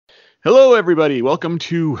Hello, everybody. Welcome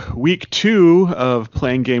to week 2 of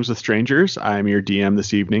Playing Games with Strangers. I'm your DM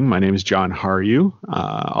this evening. My name is John Harju.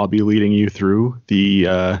 I'll be leading you through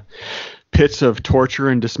the pits of torture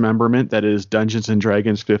and dismemberment that is Dungeons &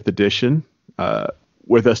 Dragons 5th edition.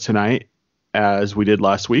 With us tonight, as we did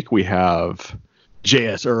last week, we have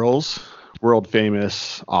J.S. Earls,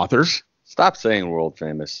 world-famous author. Stop saying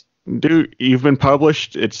world-famous. Dude, you've been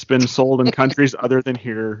published. It's been sold in countries other than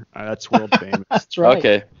here. That's world-famous. That's right.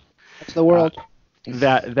 Okay. That's the world.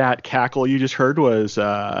 That cackle you just heard was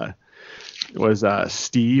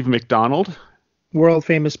Steve MacDonald, World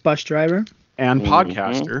famous bus driver and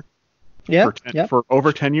podcaster. Yeah. For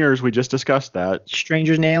over 10 years, we just discussed that.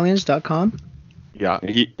 Strangersandaliens.com. Yeah.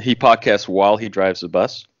 He podcasts while he drives the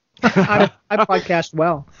bus. I podcast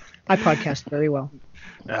well. I podcast very well.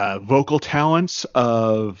 Vocal talents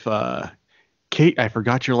of Kate. I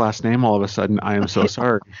forgot your last name all of a sudden. I am so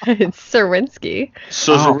sorry. It's Czerwinski.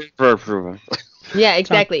 Yeah,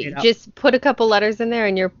 exactly. Just put a couple letters in there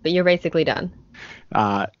and you're basically done.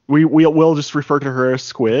 We'll just refer to her as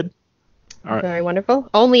Squid. All right. Very wonderful.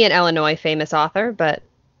 Only an Illinois famous author, but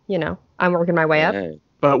I'm working my way up.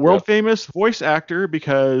 But world famous voice actor,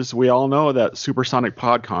 because we all know that Supersonic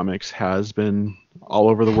Pod Comics has been all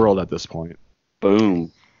over the world at this point. Boom.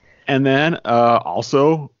 And then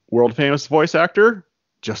also world famous voice actor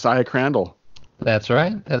Josiah Crandall. That's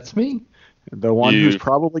right. That's me. The one who's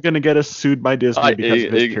probably going to get us sued by Disney because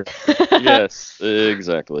of his character. Yes,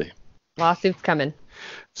 exactly. Lawsuits coming.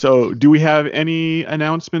 So, do we have any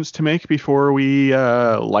announcements to make before we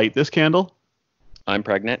light this candle? I'm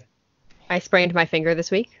pregnant. I sprained my finger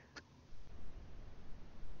this week.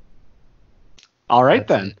 All right,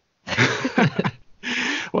 then.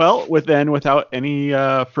 Well, without any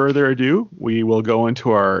further ado, we will go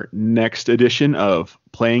into our next edition of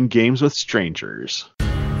Playing Games with Strangers.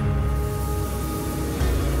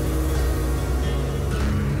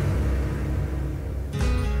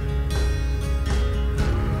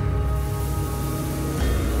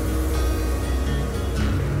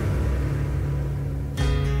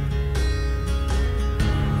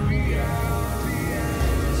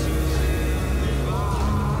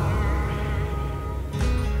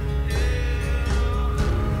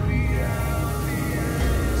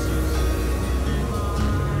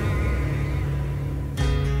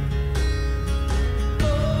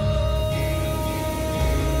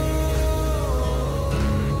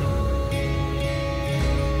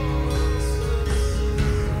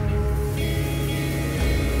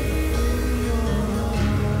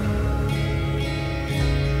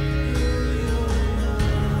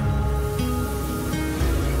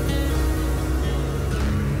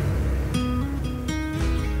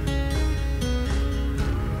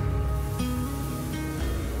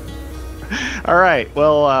 All right.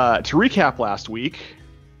 Well, to recap last week,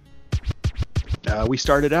 we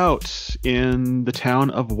started out in the town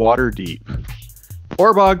of Waterdeep.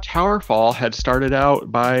 Orbog Towerfall had started out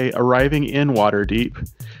by arriving in Waterdeep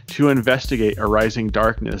to investigate a rising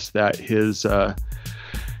darkness that his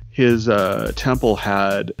temple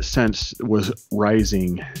had sensed was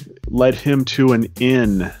rising. Led him to an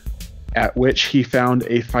inn at which he found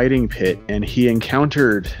a fighting pit, and he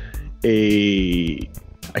encountered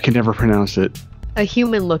I can never pronounce it. A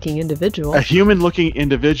human-looking individual. A human-looking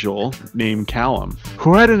individual named Callum,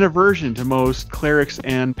 who had an aversion to most clerics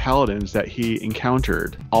and paladins that he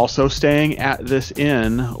encountered. Also staying at this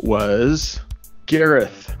inn was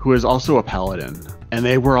Gheroth, who is also a paladin. And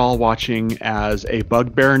they were all watching as a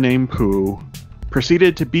bugbear named Pough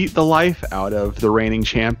proceeded to beat the life out of the reigning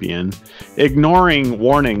champion, ignoring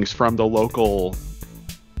warnings from the local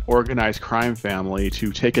organized crime family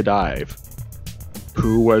to take a dive.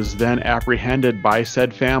 Pough was then apprehended by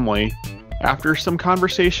said family. After some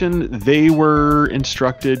conversation, they were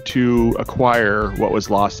instructed to acquire what was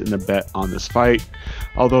lost in the bet on this fight,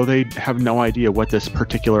 although they have no idea what this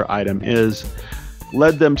particular item is.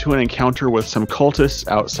 Led them to an encounter with some cultists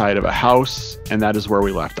outside of a house, and that is where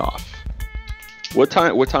we left off. What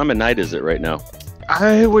time of night is it right now?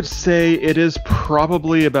 I would say it is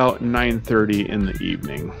probably about 9:30 in the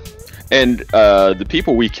evening. And the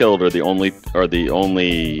people we killed are the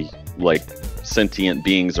only like sentient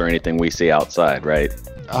beings or anything we see outside, right?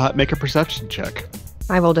 Make a perception check.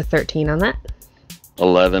 I rolled a 13 on that.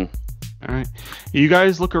 11. All right. You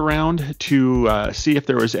guys look around to see if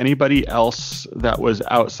there was anybody else that was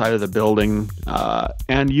outside of the building,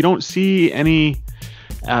 and you don't see any,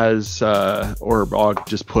 as Orbog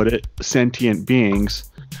just put it, sentient beings.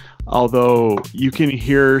 Although you can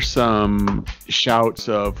hear some shouts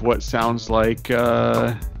of what sounds like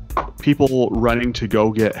people running to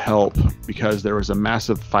go get help because there was a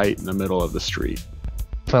massive fight in the middle of the street.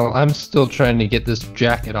 Well, I'm still trying to get this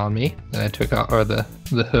jacket on me that I took off, or the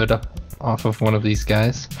hood off of one of these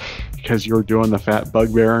guys. Because you're doing the fat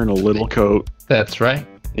bugbear in a little coat. That's right.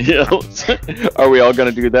 Yeah. Are we all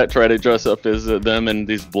gonna do that? Try to dress up as them in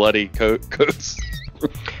these bloody coats?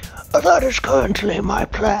 That is currently my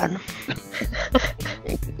plan.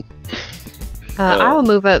 I will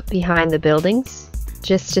move up behind the buildings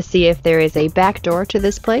just to see if there is a back door to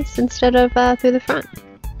this place instead of through the front.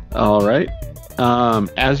 All right.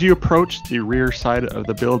 As you approach the rear side of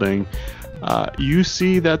the building, you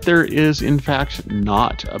see that there is, in fact,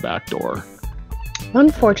 not a back door.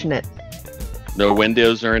 Unfortunate. No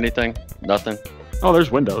windows or anything? Nothing? Oh, there's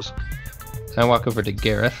windows. I walk over to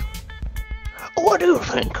Gheroth, What do you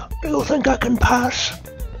think? Do you think I can pass?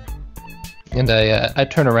 and I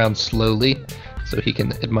turn around slowly so he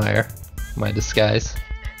can admire my disguise.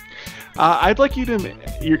 I'd like you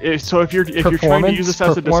to. So if you're trying to use this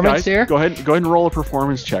as a disguise, here? go ahead and roll a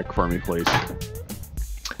performance check for me, please.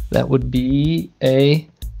 That would be a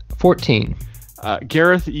 14.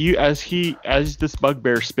 Gheroth, as this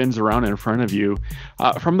bugbear spins around in front of you,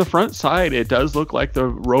 from the front side, it does look like the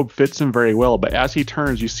robe fits him very well. But as he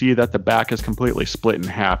turns, you see that the back is completely split in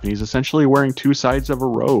half, and he's essentially wearing two sides of a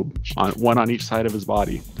robe, one on each side of his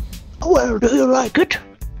body. Well, do you like it?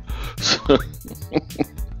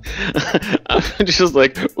 I'm just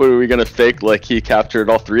like, what are we gonna fake? Like he captured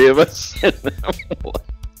all three of us?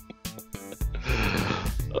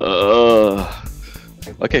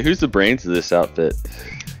 Okay, who's the brains of this outfit?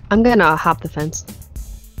 I'm gonna hop the fence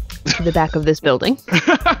to the back of this building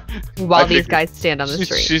while these guys stand on the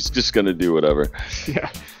street. She's just gonna do whatever. Yeah.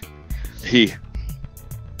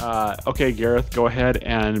 Okay, Gheroth, go ahead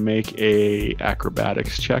and make a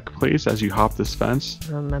acrobatics check, please, as you hop this fence.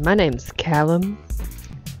 My name's Callum.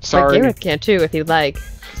 Sorry. But Gheroth can too if you'd like.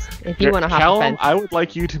 If you want to hop Callum, the fence. I would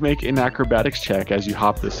like you to make an acrobatics check as you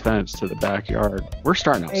hop this fence to the backyard. We're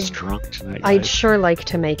starting out strong tonight, I'd guys. sure like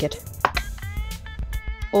to make it.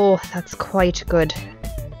 Oh, that's quite good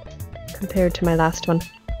compared to my last one.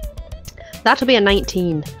 That'll be a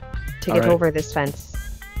 19 to get over this fence.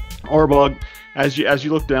 Orbog, as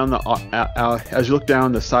you look down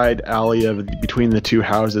the side alley of between the two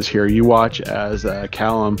houses here, you watch as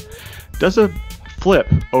Callum does a flip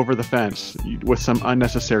over the fence with some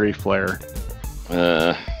unnecessary flair.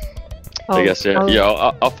 I guess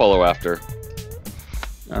I'll follow after.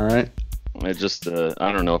 All right. I just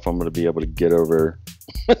I don't know if I'm gonna be able to get over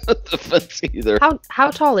the fence either.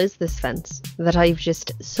 How tall is this fence that I've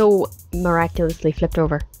just so miraculously flipped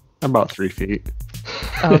over? About 3 feet.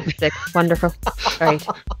 Oh, sick. Wonderful. Right.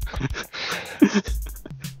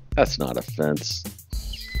 That's not a fence.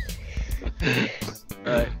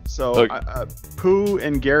 All right. So, Pough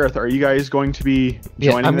and Gheroth, are you guys going to be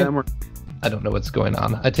joining them? Or? I don't know what's going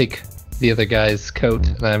on. I take the other guy's coat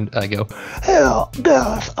and I go, Here,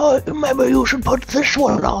 Gheroth, maybe you should put this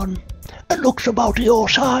one on. It looks about your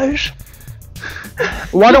size.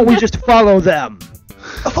 Why don't we just follow them?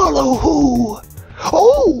 Follow who?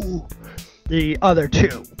 Oh! The other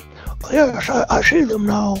two. Yes, I see them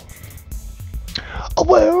now.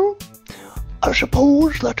 Well, I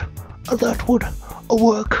suppose that would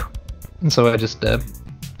work. and so I just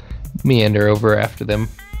meander over after them,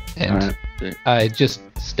 and I just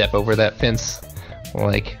step over that fence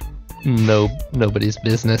like nobody's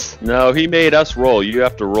business. No, he made us roll. You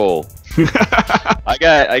have to roll. I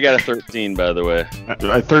got a 13, by the way.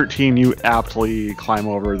 At 13, you aptly climb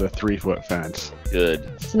over the 3-foot fence. Good.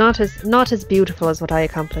 It's not as beautiful as what I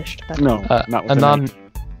accomplished. But... No, not with a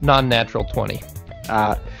non-natural 20.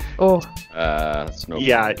 That's no.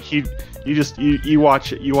 Yeah, you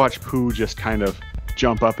watch Pough just kind of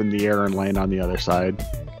jump up in the air and land on the other side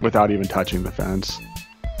without even touching the fence.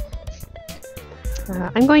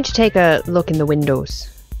 I'm going to take a look in the windows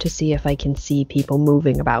to see if I can see people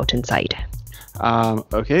moving about inside.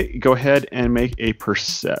 Okay, go ahead and make a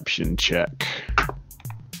perception check.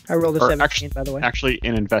 I rolled a Or 17, by the way. Actually,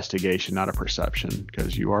 an investigation, not a perception,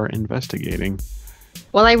 because you are investigating.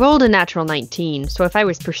 Well, I rolled a natural 19, so if I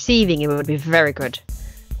was perceiving, it would be very good.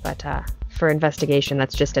 But for investigation,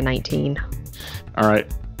 that's just a 19. All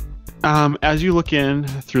right. As you look in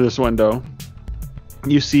through this window,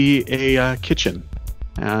 you see a kitchen,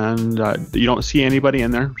 and you don't see anybody in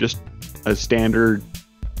there. Just a standard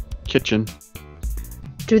kitchen.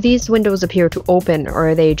 Do these windows appear to open, or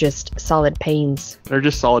are they just solid panes? They're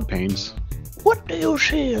just solid panes. What do you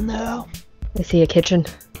see in there? I see a kitchen.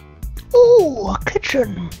 Oh, a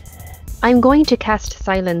kitchen. I'm going to cast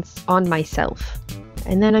silence on myself,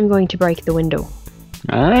 and then I'm going to break the window.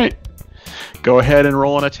 All right. Go ahead and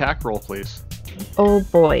roll an attack roll, please. Oh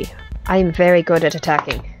boy, I'm very good at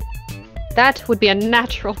attacking. That would be a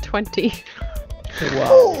natural 20.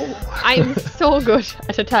 Wow. I'm so good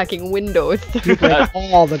at attacking windows. You break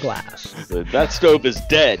all the glass. That stove is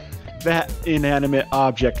dead. That inanimate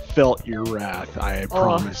object felt your wrath, I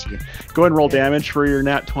promise you. Go ahead and roll damage for your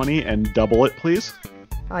nat 20 and double it, please.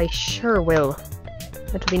 I sure will.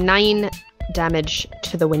 That will be 9 damage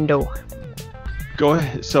to the window. Go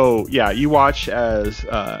ahead. So, yeah, you watch as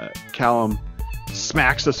Callum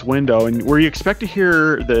smacks this window, and where you expect to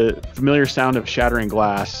hear the familiar sound of shattering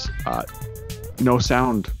glass, no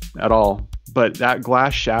sound at all. But that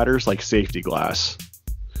glass shatters like safety glass.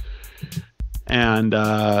 And,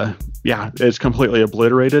 yeah, it's completely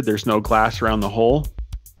obliterated. There's no glass around the hole.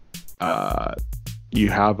 You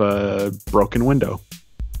have a broken window.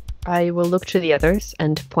 I will look to the others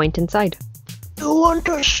and point inside. You want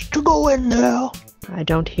us to go in there? I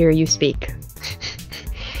don't hear you speak.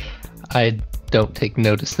 I don't take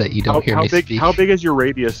notice that you don't hear me speak. How big is your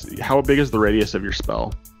radius? How big is the radius of your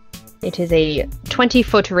spell? It is a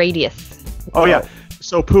 20-foot radius. Oh, yeah.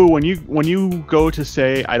 So, Pough, when you go to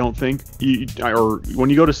say, I don't think, or when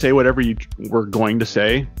you go to say whatever you were going to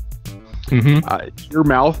say, your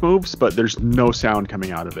mouth moves, but there's no sound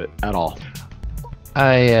coming out of it at all.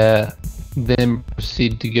 I then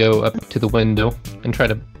proceed to go up to the window and try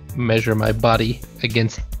to measure my body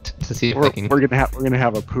against to see if I can. We're gonna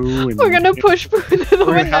have a Pough. And We're gonna push Pough to the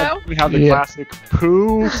window. We have the classic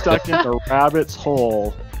Pough stuck in the rabbit's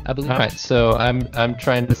hole. I believe. Alright, so I'm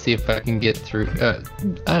trying to see if I can get through.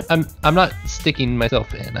 I'm not sticking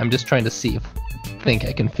myself in. I'm just trying to see if I think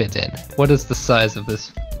I can fit in. What is the size of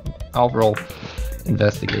this? I'll roll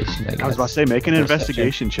investigation. I guess. I was about to say, make an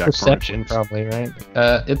investigation check. Perception, probably, right?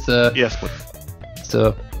 It's a. Yes, please. It's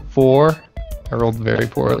a 4. I rolled very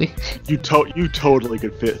poorly. You totally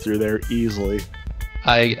could fit through there easily.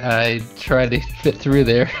 I try to fit through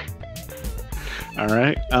there. All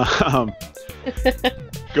right.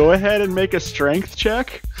 Go ahead and make a strength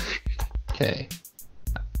check. Okay.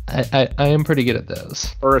 I am pretty good at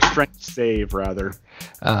those. Or a strength save, rather.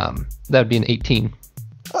 That'd be an 18.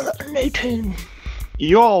 An 18.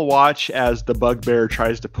 You all watch as the bugbear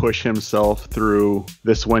tries to push himself through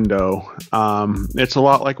this window. It's a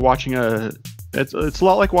lot like watching a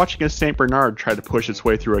Saint Bernard try to push its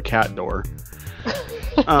way through a cat door.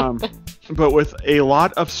 But with a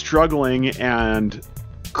lot of struggling and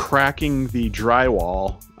cracking the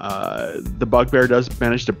drywall, the bugbear does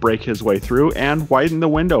manage to break his way through and widen the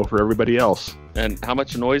window for everybody else. And how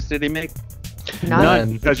much noise did he make?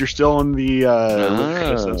 None, because you're still in the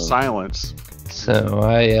of silence. So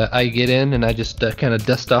I get in and I just kind of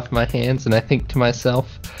dust off my hands and I think to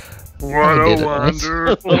myself, what a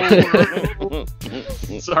wonderful world.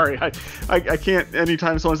 Sorry, I can't.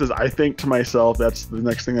 Anytime someone says I think to myself, that's the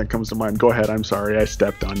next thing that comes to mind. Go ahead. I'm sorry, I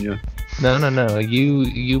stepped on you. No. You.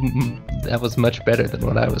 That was much better than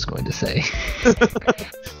what I was going to say.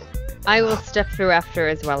 I will step through after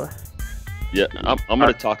as well. Yeah, I'm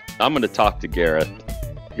gonna talk. I'm gonna talk to Gheroth.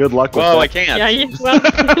 Good luck with that. I can't. Yeah, you will.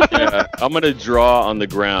 Yeah, I'm gonna draw on the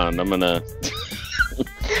ground. I'm gonna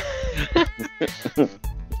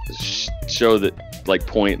show that, like,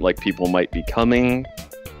 point like people might be coming,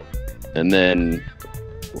 and then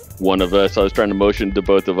one of us. I was trying to motion to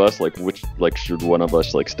both of us, should one of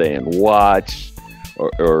us stay and watch,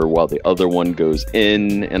 or while the other one goes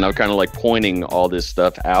in, and I'm kind of pointing all this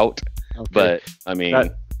stuff out. Okay. But I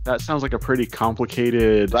mean, that sounds like a pretty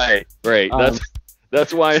complicated. Right.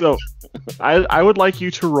 That's why. So, I would like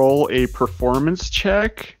you to roll a performance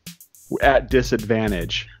check at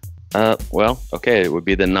disadvantage. Well, okay, it would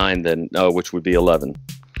be the 9 then, which would be 11.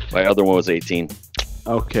 My other one was 18.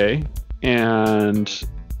 Okay, and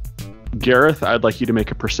Gheroth, I'd like you to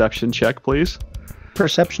make a perception check, please.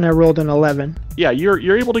 Perception, I rolled an 11. Yeah,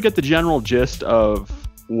 you're able to get the general gist of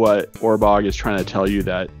what Orbog is trying to tell you,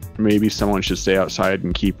 that maybe someone should stay outside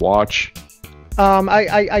and keep watch.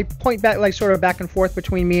 I point back, sort of back and forth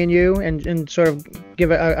between me and you, and sort of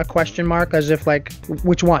give a question mark as if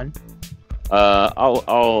which one?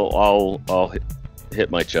 I'll hit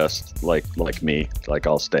my chest like me,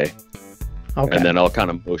 I'll stay. Okay. And then I'll kind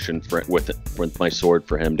of motion with my sword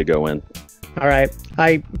for him to go in. All right.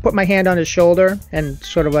 I put my hand on his shoulder and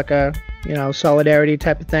sort of like a solidarity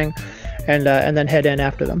type of thing, and then head in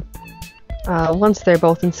after them. Once they're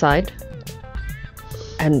both inside,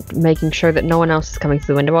 and making sure that no one else is coming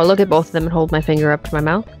through the window, I'll look at both of them and hold my finger up to my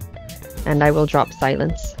mouth, and I will drop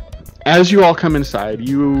silence. As you all come inside,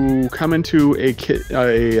 you come into a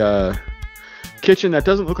kitchen that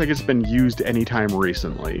doesn't look like it's been used anytime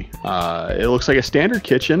recently. It looks like a standard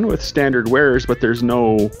kitchen with standard wares, but there's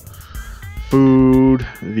no food.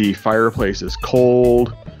 The fireplace is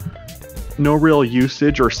cold. no real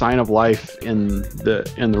usage or sign of life in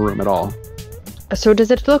the room at all. So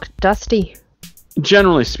does it look dusty?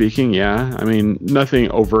 Generally speaking, yeah. I mean,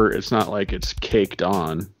 nothing overt. It's not like it's caked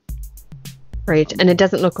on. Right, and it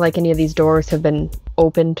doesn't look like any of these doors have been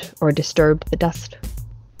opened or disturbed the dust.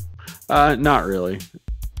 Not really.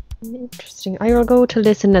 Interesting. I will go to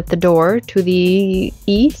listen at the door to the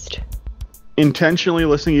east. Intentionally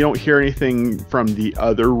listening, you don't hear anything from the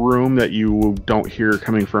other room that you don't hear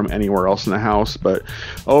coming from anywhere else in the house, but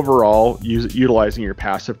overall, utilizing your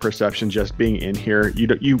passive perception, just being in here,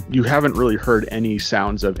 you haven't really heard any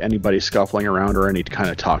sounds of anybody scuffling around or any kind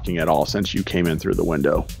of talking at all since you came in through the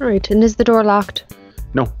window. Right, and is the door locked?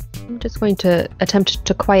 No. I'm just going to attempt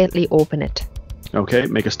to quietly open it. Okay,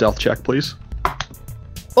 make a stealth check, please.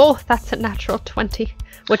 Oh, that's a natural 20,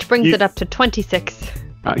 which brings it up to 26.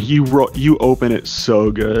 You open it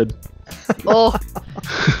so good. Oh,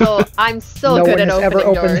 I'm so good at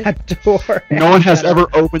opening doors. That door. No one has ever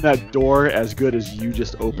opened that door as good as you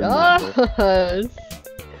just opened that door. Yes.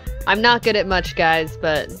 I'm not good at much, guys,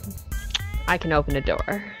 but I can open a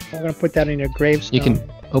door. I'm going to put that in your gravestone. You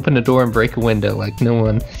can open a door and break a window like no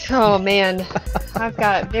one. Oh, man. I've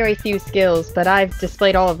got very few skills, but I've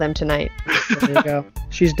displayed all of them tonight. There you go.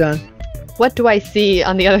 She's done. What do I see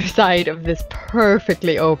on the other side of this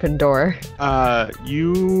perfectly open door?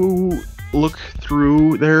 You look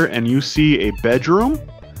through there and you see a bedroom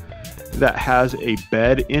that has a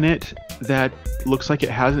bed in it that looks like it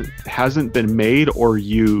hasn't been made or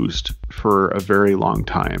used for a very long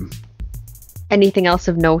time. Anything else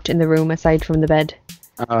of note in the room aside from the bed?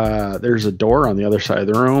 There's a door on the other side of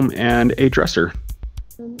the room and a dresser.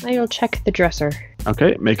 I'll check the dresser.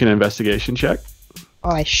 Okay, make an investigation check. Oh,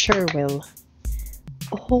 I sure will.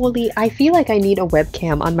 I feel like I need a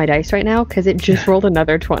webcam on my dice right now because it just rolled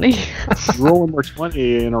another 20. Roll more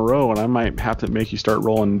 20 in a row and I might have to make you start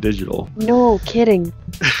rolling digital. No kidding.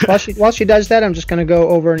 While she does that, I'm just going to go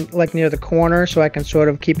over like near the corner so I can sort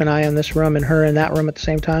of keep an eye on this room and her in that room at the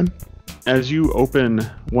same time. As you open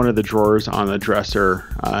one of the drawers on the dresser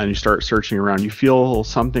and you start searching around, you feel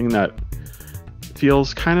something that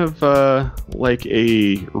feels kind of like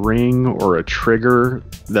a ring or a trigger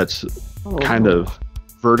that's kind of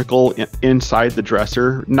vertical inside the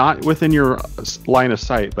dresser, not within your line of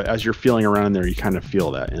sight, but as you're feeling around in there, you kind of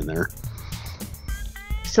feel that in there.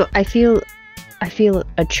 So I feel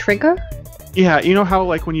a trigger? Yeah, you know how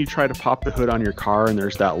like when you try to pop the hood on your car and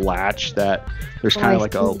there's that latch that there's kind of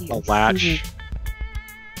like a latch.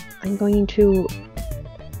 I'm going to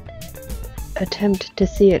attempt to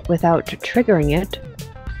see it without triggering it,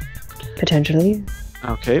 potentially.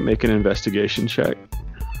 Okay, make an investigation check.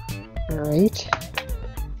 All right.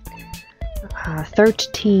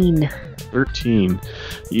 13. 13.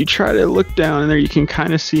 You try to look down in there. You can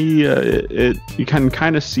kind of see it. You can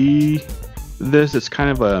kind of see this. It's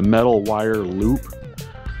kind of a metal wire loop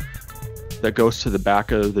that goes to the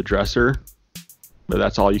back of the dresser, but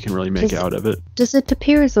that's all you can really make out of it. Does it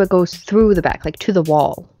appear as though it goes through the back, like to the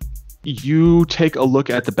wall? You take a look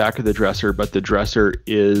at the back of the dresser, but the dresser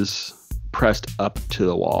is pressed up to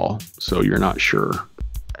the wall, so you're not sure.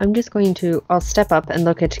 I'll step up and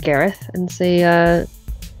look at Gheroth and say,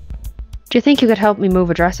 do you think you could help me move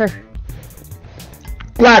a dresser?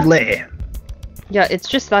 Gladly. Yeah, it's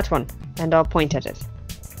just that one, and I'll point at it.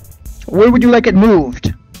 Where would you like it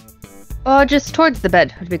moved? Oh, just towards the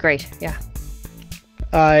bed would be great, yeah.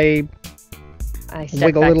 I step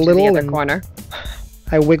wiggle back it a to little the other and- corner.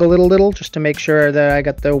 I wiggle it a little just to make sure that I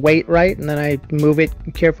got the weight right, and then I move it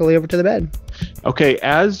carefully over to the bed. Okay,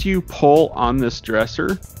 as you pull on this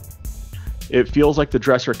dresser, it feels like the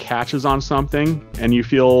dresser catches on something, and you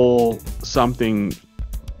feel something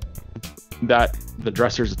that the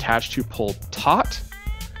dresser's attached to pull taut.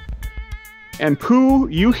 And Pough,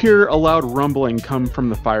 you hear a loud rumbling come from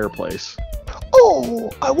the fireplace.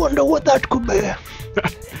 Oh, I wonder what that could be.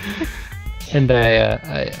 And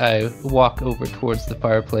I walk over towards the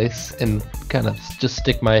fireplace and kind of just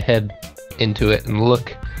stick my head into it and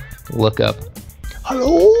look up.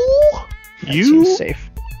 Hello? That seems safe.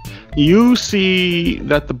 You see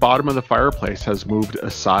that the bottom of the fireplace has moved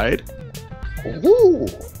aside, Oh.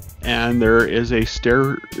 and there is a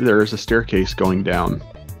staircase going down.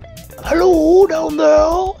 Hello down there.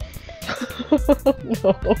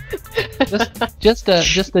 No. Just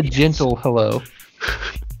a gentle hello.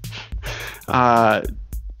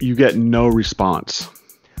 You get no response.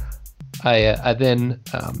 I then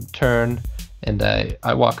turn and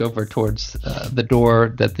I walk over towards the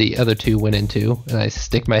door that the other two went into, and I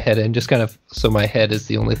stick my head in, just kind of so my head is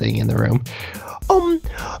the only thing in the room.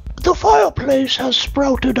 The fireplace has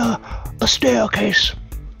sprouted a staircase.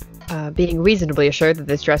 being reasonably assured that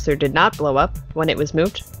this dresser did not blow up when it was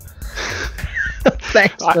moved.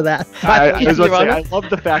 Thanks for that. I was about to say, I love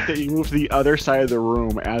the fact that you moved to the other side of the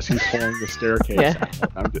room as he's pulling the staircase. Yeah.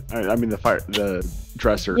 I mean the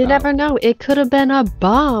dresser. You never know. It could have been a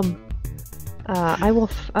bomb. I will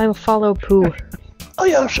follow Pough. Oh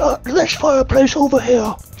yes, this fireplace over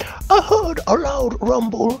here. I heard a loud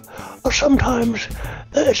rumble. Sometimes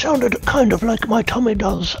it sounded kind of like my tummy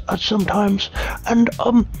does at sometimes. And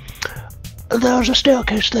there's a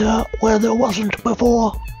staircase there where there wasn't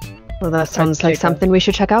before. Well, that sounds like something we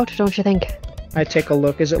should check out, don't you think? I take a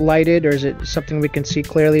look. Is it lighted, or is it something we can see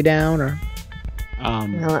clearly down, or?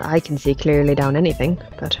 Well, I can see clearly down anything,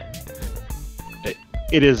 but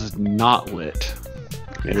it is not lit.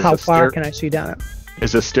 How far can I see down it?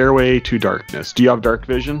 It's a stairway to darkness. Do you have dark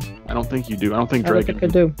vision? I don't think you do. I don't think I don't think I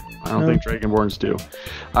do. I don't think Dragonborns do.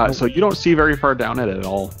 So you don't see very far down it at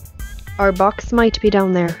all. our box might be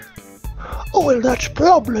down there. Oh, well, that's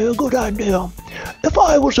probably a good idea. If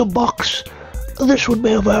I was a box, this would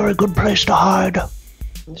be a very good place to hide.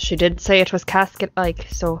 She did say it was casket-like,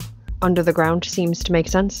 so under the ground seems to make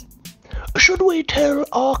sense. Should we tell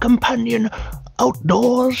our companion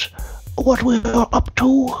outdoors what we are up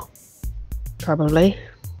to? Probably.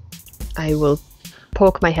 I will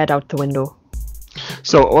poke my head out the window.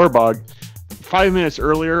 So, Orbog, 5 minutes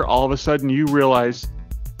earlier, all of a sudden you realize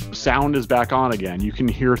sound is back on again. You can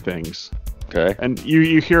hear things. Okay. And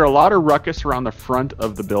you hear a lot of ruckus around the front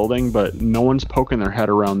of the building, but no one's poking their head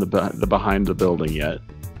around the behind the building yet.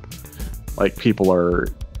 Like, people are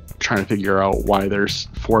trying to figure out why there's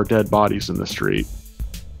 4 dead bodies in the street.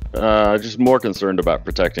 Just more concerned about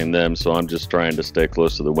protecting them, so I'm just trying to stay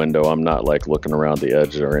close to the window. I'm not, like, looking around the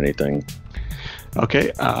edge or anything.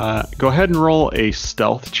 Okay, go ahead and roll a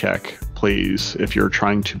stealth check, please, if you're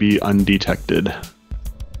trying to be undetected.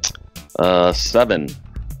 7.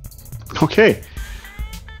 Okay.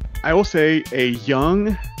 I will say a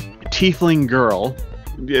young tiefling girl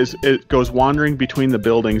goes wandering between the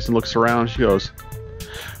buildings and looks around. She goes,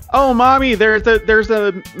 "Oh, Mommy, there's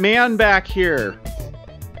a man back here.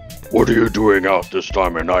 What are you doing out this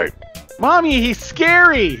time of night? Mommy, he's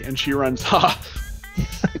scary!" And she runs off.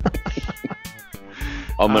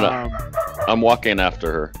 I'm walking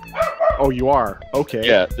after her. Oh, you are? Okay.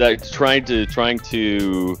 Yeah, like trying to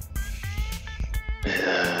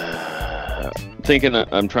thinking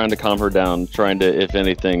I'm trying to calm her down, trying to, if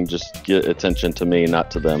anything, just get attention to me, not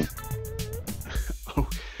to them.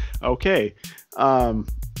 Okay.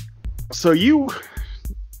 So you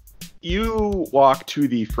walk to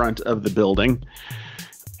the front of the building,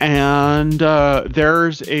 and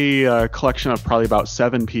there's a collection of probably about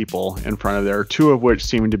 7 people in front of there, 2 of which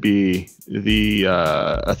seem to be the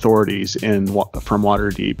authorities from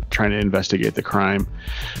Waterdeep trying to investigate the crime.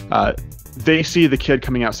 They see the kid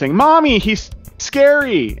coming out saying, "Mommy, he's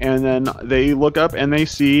scary!" And then they look up and they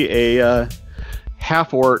see a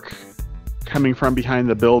half-orc coming from behind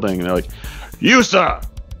the building. And they're like, You sir,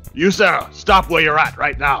 stop where you're at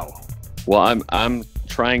right now." Well, I'm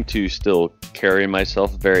trying to still carry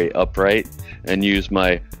myself very upright and use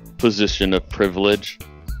my position of privilege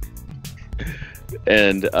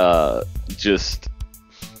and just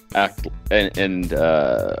act and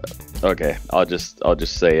okay, I'll just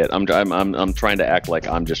say it. I'm trying to act like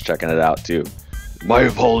I'm just checking it out too. My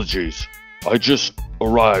apologies. I just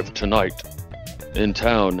arrived tonight In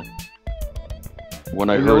town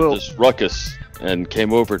when I heard this ruckus and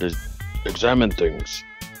came over to examine things.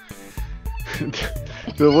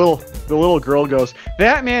 The little girl goes,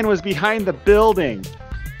 "That man was behind the building."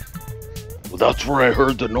 Well, that's where I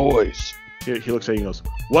heard the noise. He looks at you and goes,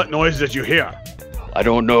 "What noise did you hear?" I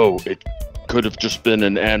don't know. It could have just been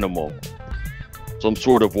an animal. Some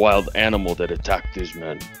sort of wild animal that attacked these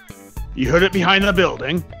men. "You heard it behind the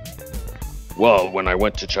building?" Well, when I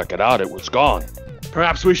went to check it out, it was gone.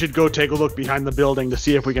 "Perhaps we should go take a look behind the building to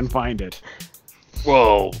see if we can find it."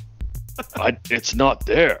 Well, it's not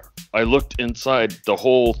there. I looked inside the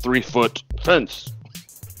whole 3-foot fence.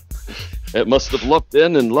 It must have leapt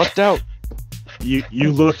in and leapt out.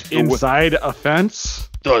 You looked inside a fence?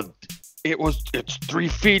 It's 3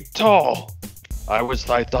 feet tall.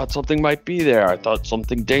 I thought something might be there. I thought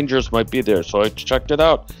something dangerous might be there, so I checked it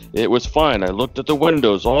out. It was fine. I looked at the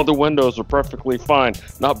windows. All the windows were perfectly fine,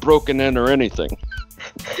 not broken in or anything.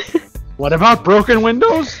 What about broken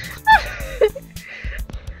windows?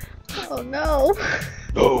 Oh no.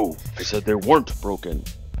 No, I said they weren't broken.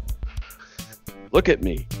 Look at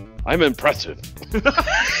me. I'm impressive.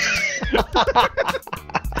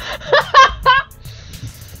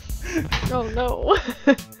 Oh no.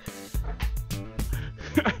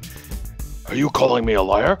 Are you calling me a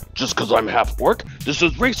liar just because I'm half orc? This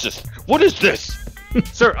is racist. What is this?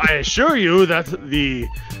 Sir, I assure you that the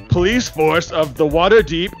police force of the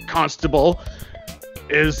Waterdeep Constable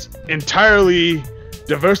is entirely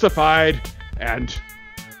diversified, and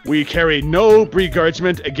we carry no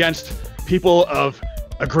begrudgment against people of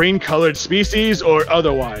a green-colored species or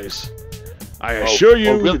otherwise. I assure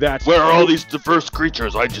you really? that... Where are all these diverse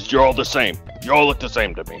creatures? You're all the same. You all look the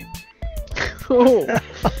same to me.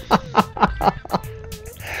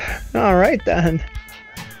 All right then.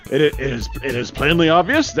 It is plainly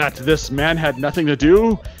obvious that this man had nothing to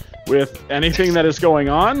do with anything that is going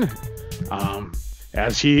on,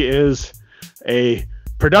 as he is a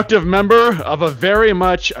productive member of a very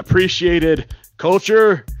much appreciated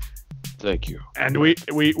culture. Thank you. And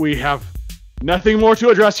we have nothing more to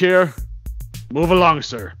address here. Move along,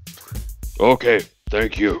 sir. Okay,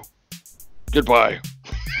 thank you. Goodbye.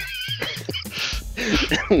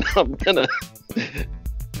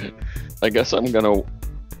 I guess I'm gonna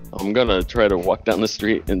try to walk down the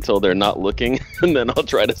street until they're not looking, and then I'll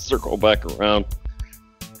try to circle back around.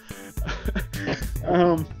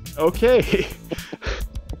 Okay.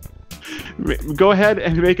 Go ahead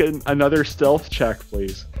and make another stealth check,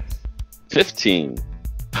 please. 15.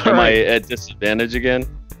 All Am right. I at disadvantage again?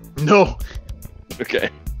 No. Okay.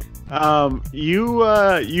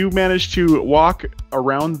 You managed to walk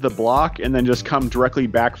around the block and then just come directly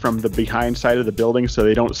back from the behind side of the building, so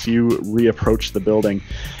they don't see you reapproach the building.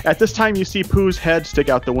 At this time, you see Pooh's head stick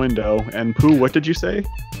out the window. And Pough, what did you say?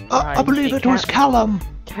 I believe it was Callum.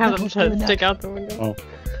 Callum was doing to that. stick out the window. Oh,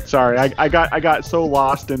 sorry, I got so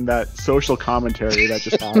lost in that social commentary that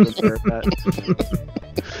just happened there.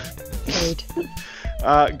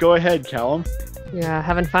 Right. Go ahead, Callum. Yeah,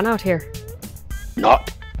 having fun out here.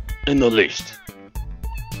 Not in the least.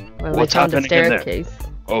 Well, What's we found a happening in there? staircase.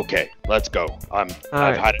 Okay, let's go. I've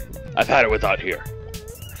Alright. had it without here.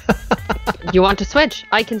 You want to switch?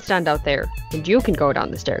 I can stand out there, and you can go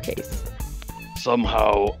down the staircase.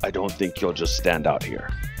 Somehow, I don't think you'll just stand out here.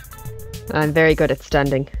 I'm very good at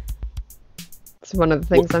standing. It's one of the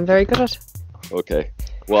things I'm very good at. Okay.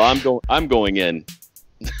 Well, I'm going in.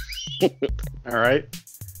 All right.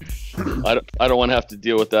 I don't want to have to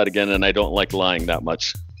deal with that again, and I don't like lying that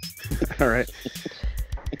much. All right.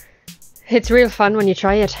 It's real fun when you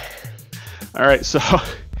try it. All right. So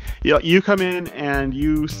you come in and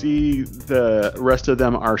you see the rest of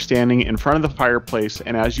them are standing in front of the fireplace.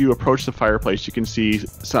 And as you approach the fireplace, you can see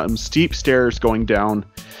some steep stairs going down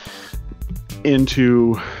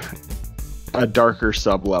into a darker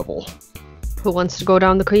sub-level. Who wants to go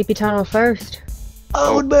down the creepy tunnel first? I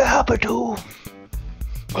would be happy to.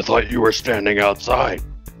 I thought you were standing outside.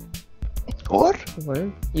 What?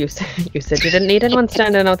 Well, you said you didn't need anyone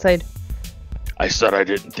standing outside. I said I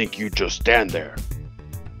didn't think you'd just stand there.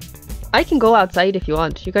 I can go outside if you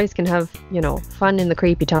want. You guys can have, fun in the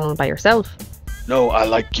creepy tunnel by yourself. No, I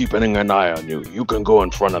like keeping an eye on you. You can go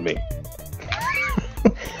in front of me.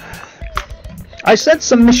 I sense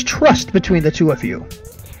some mistrust between the two of you.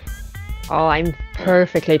 Oh, I'm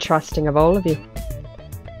perfectly trusting of all of you.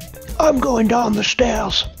 I'm going down the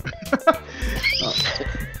stairs.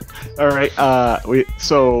 All right.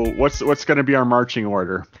 So what's going to be our marching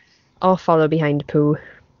order? I'll follow behind Pough.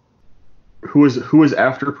 Who is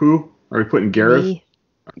after Pough? Are we putting Gheroth? Me,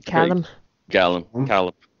 Callum. Callum.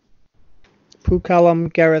 Pough, Callum,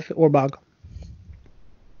 Gheroth, Orbog.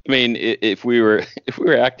 I mean, if we were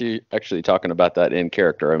actually talking about that in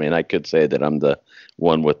character, I mean, I could say that I'm the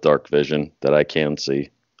one with dark vision that I can see.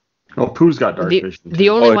 Oh, Pooh's got dark vision. The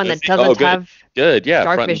only Oh, one does that he? doesn't Good. have Good, yeah.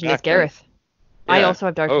 dark front and vision is back then. Gheroth. I Yeah. also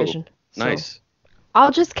have dark Oh, vision. so Nice.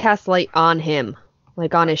 I'll just cast light on him,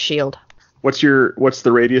 like on his shield. What's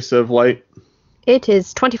the radius of light? It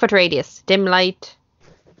is 20-foot radius. Dim light.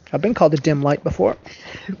 I've been called a dim light before.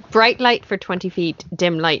 Bright light for 20 feet.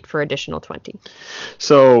 Dim light for additional 20.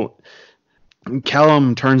 So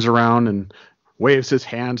Callum turns around and waves his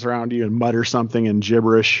hands around you and mutters something in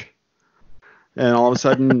gibberish. And all of a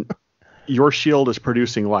sudden, your shield is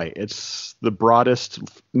producing light. It's the broadest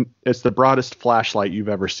flashlight you've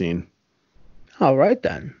ever seen. All right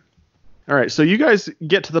then. All right, so you guys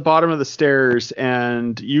get to the bottom of the stairs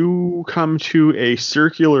and you come to a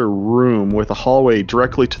circular room with a hallway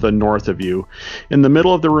directly to the north of you. In the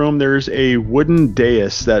middle of the room, there's a wooden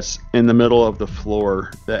dais that's in the middle of the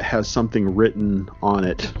floor that has something written on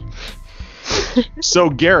it. So,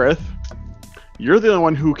 Gheroth, you're the only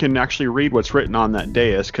one who can actually read what's written on that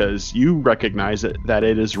dais because you recognize that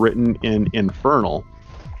it is written in Infernal.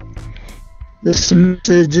 This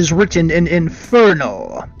message is written in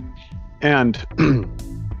Infernal. And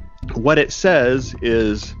what it says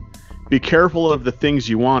is, Be careful of the things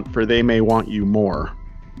you want, for they may want you more.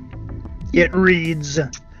 It reads,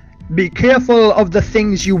 "Be careful of the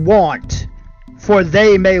things you want, for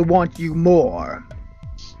they may want you more."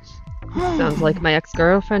 Sounds like my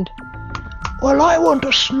ex-girlfriend. Well, I want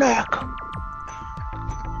a snack.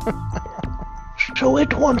 So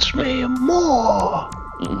it wants me more.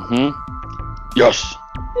 Yes.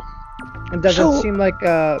 And does So- it seem like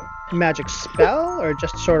a magic spell, or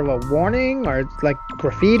just sort of a warning, or like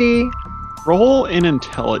graffiti? Roll an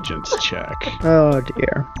intelligence check. Oh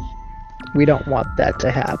dear. We don't want that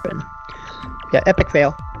to happen. Yeah, epic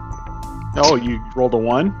fail. Oh, you rolled a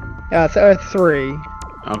 1? 3.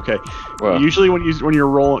 Okay. Well. Usually when you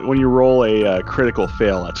roll a critical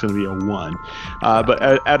fail, that's going to be a 1. But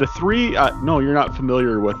at a 3, no, you're not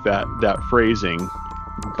familiar with that phrasing,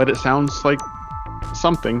 but it sounds like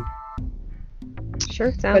something.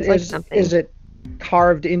 Sure, But sounds like something. is it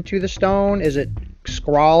carved into the stone? Is it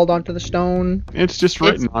scrawled onto the stone? It's just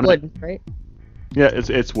written it's on wood, it. right? Yeah,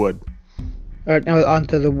 it's wood. Or no,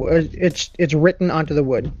 onto the wood. It's written onto the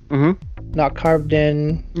wood, Mm-hmm. not carved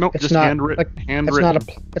in. Nope, It's just not handwritten.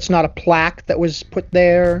 It's not a plaque that was put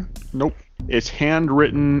there. Nope. It's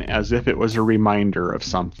handwritten as if it was a reminder of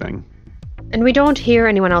something. And we don't hear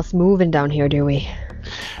anyone else moving down here, do we?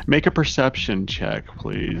 Make a perception check,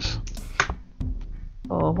 please.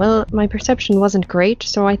 Oh, well, my perception wasn't great,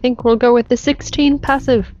 so I think we'll go with the 16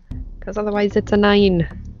 passive. Because otherwise it's a 9.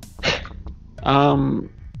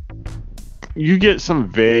 You get some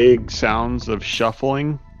vague sounds of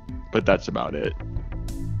shuffling, but that's about it.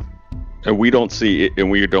 And we don't see it,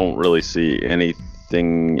 and we don't really see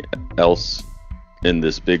anything else in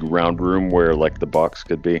this big round room where like the box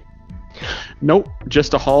could be. Nope,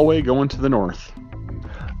 just a hallway going to the north.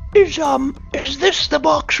 Is this the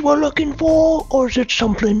box we're looking for, or is it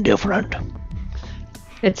something different?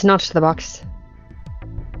 It's not the box.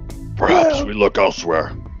 Perhaps we look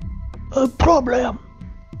elsewhere. A problem.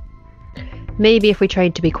 Maybe if we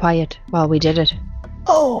tried to be quiet while we did it.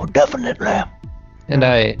 Oh, definitely. And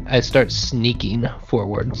I start sneaking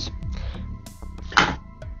forwards.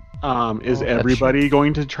 Is everybody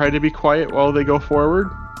going to try to be quiet while they go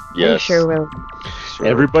forward? Yes. We sure will. Sure.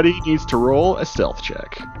 Everybody needs to roll a stealth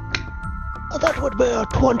check. That would be a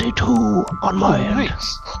 22 on my end.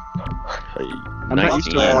 Nice. I'm not 19.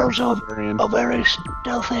 used to Bears that. are very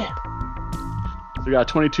stealthy. So we got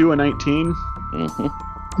 22 and 19.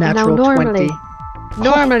 Natural now 20.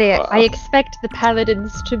 Normally, I expect the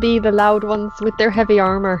paladins to be the loud ones with their heavy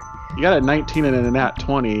armor. You got a 19 and a nat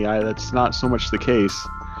 20. That's not so much the case.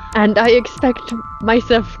 And I expect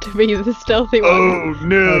myself to be the stealthy one. Oh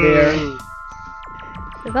no!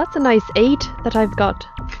 That's a nice 8 that I've got.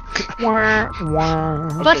 Wah,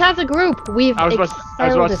 wah. But as a group, we've I was about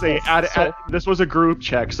excelled to say, at this, this was a group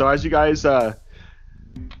check. So as you guys,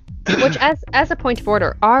 which, as a point of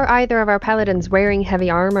order, are either of our paladins wearing heavy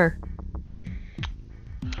armor?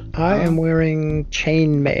 I am wearing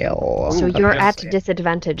chainmail. So Ooh, you're at fantastic.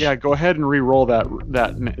 disadvantage. yeah, go ahead and re-roll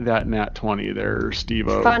that nat 20 there,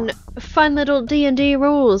 Steve-O. Fun little D&D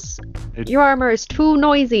rules. It- Your armor is too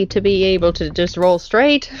noisy to be able to just roll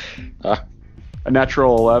straight. A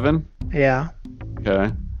natural 11. Yeah.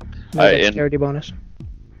 Okay. No and- dexterity bonus.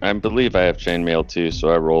 I believe I have chainmail too, so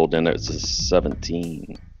I rolled and it's a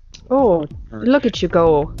 17. Oh, look at you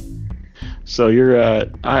go. So you're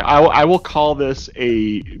I will call this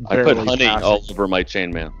a I put barely honey passive. all over my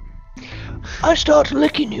chainmail. I start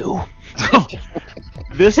licking you.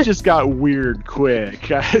 This just got weird quick,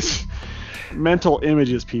 guys. Mental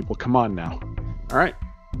images, people. Come on now. All right.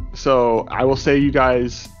 So I will say you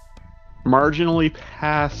guys marginally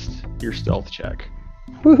passed your stealth check.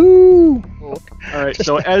 Woohoo! All right.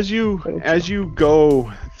 So as you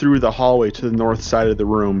go through the hallway to the north side of the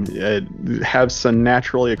room, have some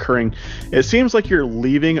naturally occurring. It seems like you're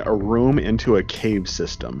leaving a room into a cave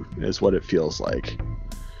system, is what it feels like.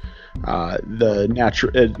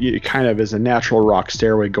 It kind of is a natural rock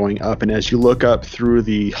stairway going up, and as you look up through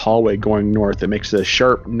the hallway going north, it makes a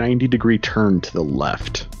sharp 90-degree turn to the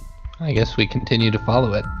left. I guess we continue to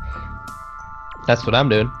follow it. That's what I'm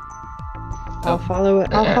doing. I'll follow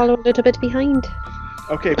a little bit behind.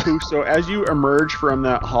 Okay, Pough, so as you emerge from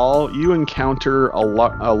that hall, you encounter a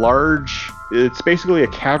large... It's basically a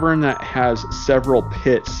cavern that has several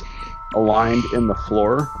pits aligned in the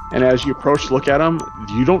floor. And as you approach to look at them,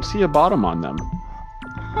 you don't see a bottom on them.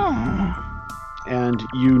 And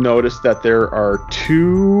you notice that there are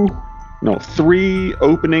three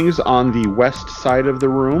openings on the west side of the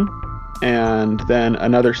room, and then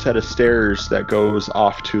another set of stairs that goes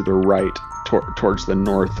off to the right towards the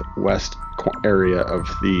northwest area of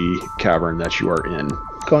the cavern that you are in.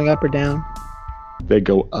 Going up or down? They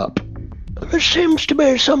go up. This seems to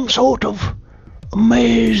be some sort of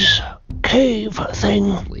maze cave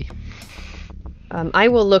thing. I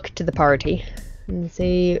will look to the party and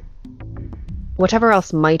see whatever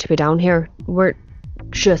else might be down here. We're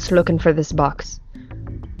just looking for this box.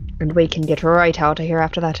 And we can get right out of here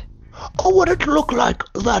after that. Or would it look like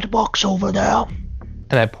that box over there?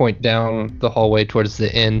 And I point down the hallway towards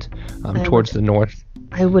the end, towards the north.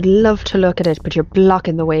 I would love to look at it, but you're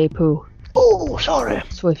blocking the way, Pough. Oh, sorry.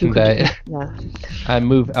 So if you And could... Yeah. I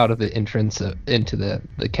move out of the entrance into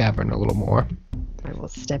the cavern a little more. I will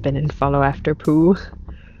step in and follow after Pough.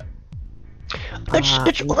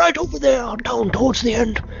 It's right over there, down towards the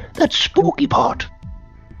end. That spooky part.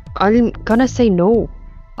 I'm gonna say no.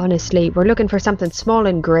 Honestly, we're looking for something small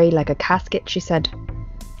and grey like a casket, she said.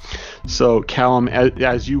 So, Callum,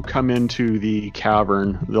 as you come into the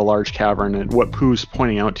cavern, the large cavern, and what Pough's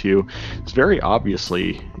pointing out to you is very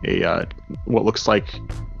obviously a what looks like,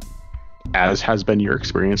 as has been your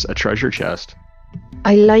experience, a treasure chest.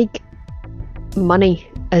 I like money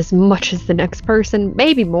as much as the next person,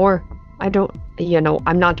 maybe more. I don't,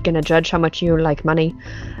 I'm not gonna judge how much you like money,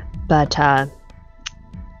 but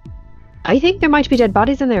I think there might be dead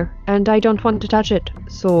bodies in there, and I don't want to touch it,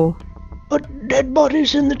 so... But dead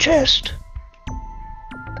bodies in the chest?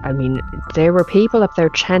 I mean, there were people up there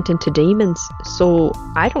chanting to demons, so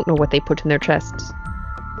I don't know what they put in their chests.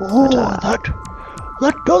 Oh,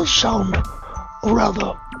 that does sound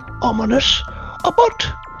rather ominous. But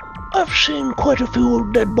I've seen quite a few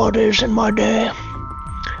dead bodies in my day.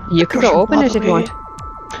 You could go open it if you want.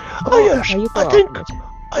 Oh, yes, you go I think... open it.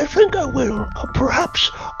 I think I will. Perhaps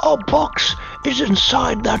a box is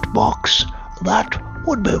inside that box. That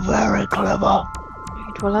would be very clever.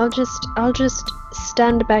 Right, well, I'll just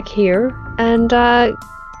stand back here and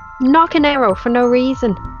knock an arrow for no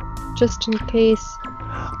reason, just in case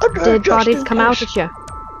dead bodies come out at you.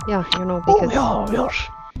 Yeah, because yes.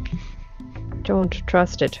 Don't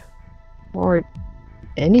trust it or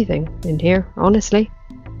anything in here, honestly.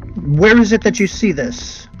 Where is it that you see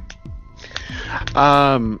this?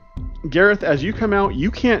 Gheroth, as you come out, you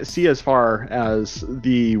can't see as far as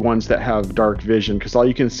the ones that have dark vision, because all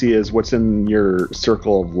you can see is what's in your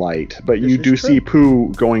circle of light. But you do see Pough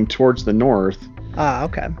going towards the north. Ah,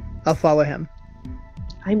 okay. I'll follow him.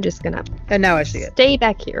 I'm just gonna... And now I see it. Stay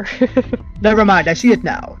back here. Never mind, I see it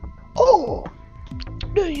now. Oh,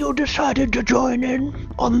 you decided to join in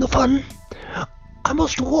on the fun? I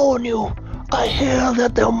must warn you, I hear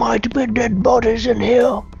that there might be dead bodies in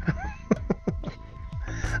here.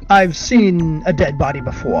 I've seen a dead body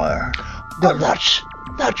before. That's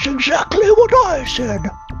exactly what I said.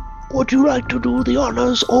 Would you like to do the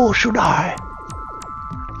honors, or should I?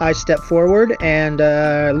 I step forward and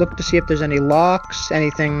look to see if there's any locks,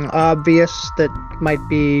 anything obvious that might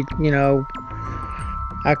be,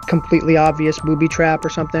 a completely obvious booby trap or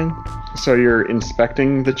something. So you're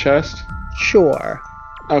inspecting the chest? Sure.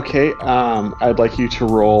 Okay, I'd like you to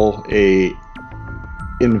roll a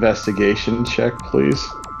investigation check, please.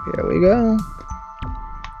 Here we go.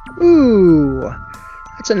 Ooh,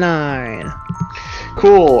 that's a 9.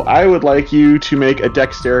 Cool. I would like you to make a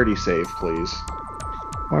dexterity save, please.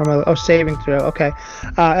 Or am I, saving throw. Okay.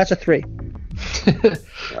 That's a 3.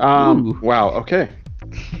 Wow, okay.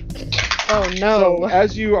 Oh no. So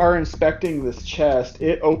as you are inspecting this chest,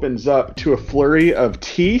 it opens up to a flurry of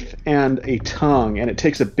teeth and a tongue, and it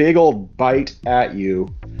takes a big old bite at you.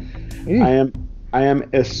 I am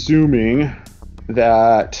assuming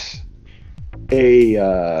that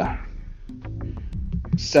a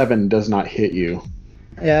 7 does not hit you.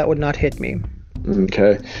 Yeah, it would not hit me.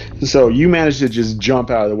 Okay. So you managed to just jump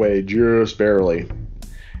out of the way just barely.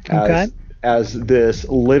 As this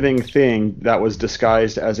living thing that was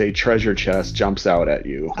disguised as a treasure chest jumps out at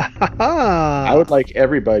you. I would like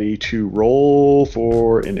everybody to roll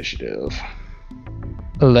for initiative.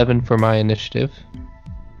 11 for my initiative.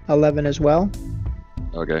 11 as well.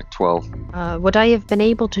 Okay, 12. Would I have been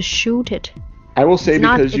able to shoot it? I will say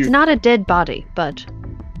It's not a dead body, but...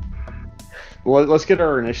 Well, let's get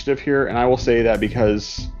our initiative here, and I will say that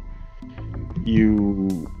because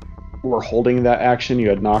you were holding that action, you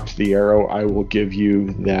had knocked the arrow, I will give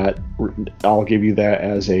you that. I'll give you that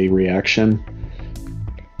as a reaction.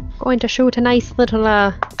 Going to shoot a nice little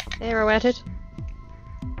arrow at it,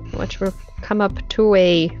 which will come up to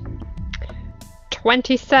a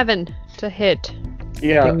 27 to hit.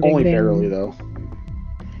 Yeah, Ding, ding, only ding. barely though.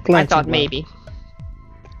 I thought maybe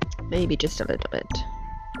just a little bit.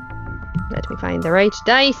 Let me find the right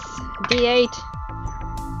dice. D8.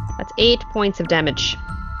 That's 8 points of damage.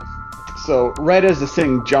 So right as this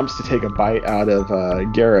thing jumps to take a bite out of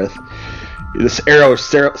Gheroth, This arrow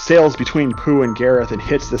sails between Pough and Gheroth and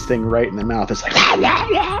hits this thing right in the mouth. It's like,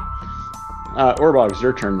 Orbog, it's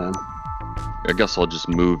your turn then. I guess I'll just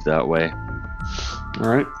move that way. All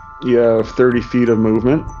right. You have 30 feet of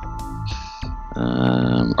movement.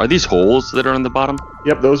 Are these holes that are on the bottom?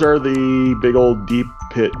 Yep, those are the big old deep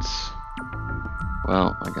pits.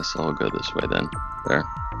 Well, I guess I'll go this way then. There.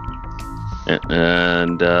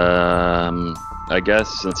 And I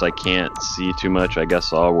guess since I can't see too much, I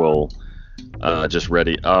guess I will just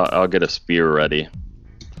ready. I'll get a spear ready,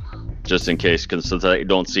 just in case, because since I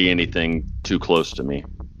don't see anything too close to me.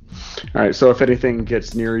 All right. So if anything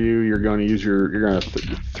gets near you, you're going to use your. You're going to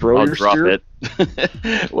throw I'll your drop spear? it.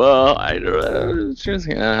 Well,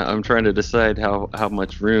 I'm trying to decide how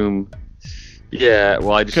much room. Yeah,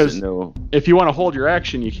 well, I just didn't know. If you want to hold your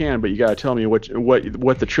action, you can, but you got to tell me what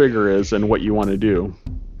the trigger is and what you want to do.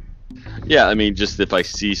 Yeah, I mean, just if I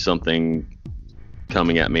see something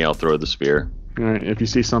coming at me, I'll throw the spear. All right. If you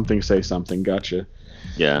see something, say something. Gotcha.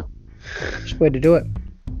 Yeah. Just way to do it.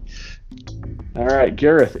 All right,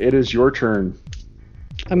 Gheroth, it is your turn.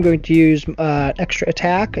 I'm going to use extra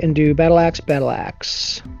attack and do battle axe, battle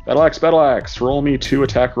axe. Battle axe. Roll me 2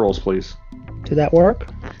 attack rolls, please. Did that work?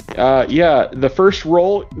 Yeah. The first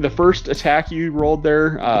attack you rolled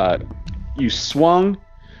there, you swung,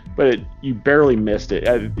 but you barely missed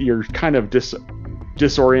it. You're kind of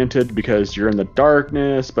disoriented because you're in the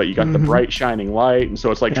darkness, but you got the bright shining light, and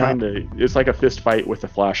so it's like it's like a fist fight with a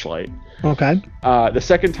flashlight. Okay. The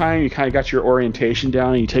second time you kind of got your orientation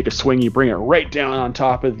down, and you take a swing, you bring it right down on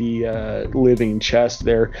top of the living chest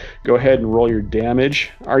there. Go ahead and roll your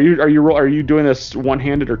damage. Are you doing this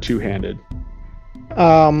one-handed or two-handed?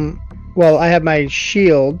 Well, I have my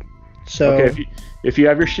shield, so. Okay, if you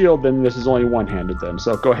have your shield, then this is only one-handed then.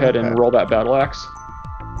 So go ahead and roll that battle axe.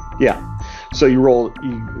 Yeah. So you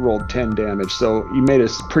rolled 10 damage. So you made a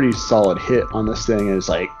pretty solid hit on this thing, and it's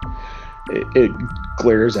like it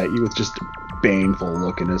glares at you with just a baneful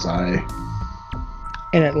look in his eye.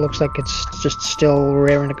 And it looks like it's just still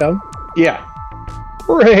raring to go. Yeah.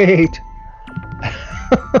 Great.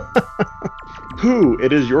 Pough,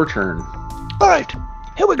 it is your turn. All right,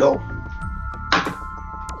 here we go.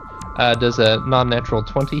 Does a non-natural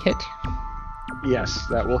 20 hit? Yes,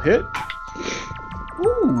 that will hit.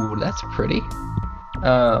 Ooh, that's pretty.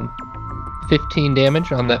 15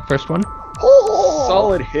 damage on that first one. Oh,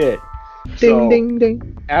 Solid hit. Ding, ding,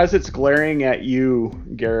 ding. As it's glaring at you,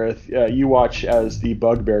 Gheroth, you watch as the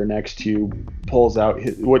bugbear next to you pulls out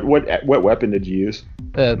what weapon did you use?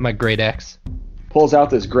 My great axe. Pulls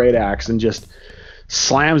out this great axe and just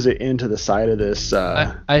slams it into the side of this.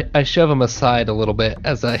 I shove him aside a little bit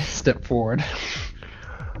as I step forward.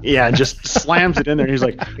 Yeah, and just slams it in there. He's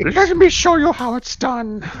like, "Let me show you how it's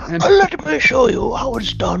done." And, let me show you how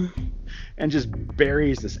it's done. and just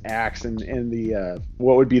buries this axe in the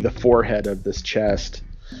what would be the forehead of this chest,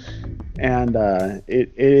 and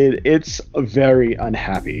it's very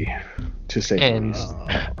unhappy, to say. And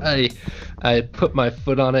I put my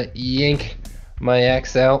foot on it, yank my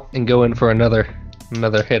axe out, and go in for another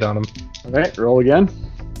hit on him. All right, roll again.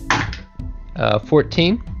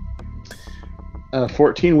 14.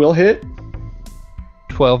 14 will hit.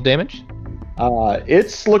 12 damage.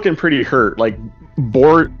 It's looking pretty hurt. Like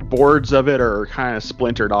boards of it are kind of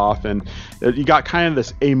splintered off, and you got kind of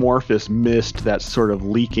this amorphous mist that's sort of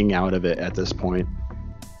leaking out of it at this point.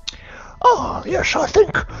 Oh, yes, I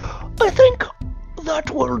think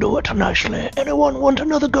that will do it nicely. Anyone want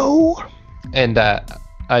another go? And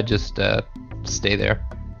I just stay there.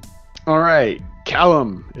 All right,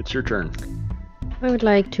 Callum, it's your turn. I would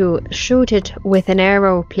like to shoot it with an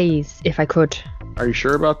arrow, please, if I could. Are you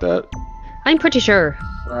sure about that? I'm pretty sure.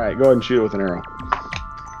 All right, go ahead and shoot it with an arrow.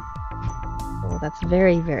 Oh, that's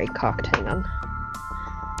very, very cocked. Hang on.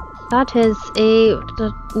 That is a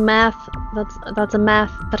math. That's a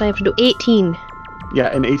math that I have to do. 18.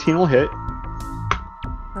 Yeah, an 18 will hit.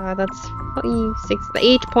 That's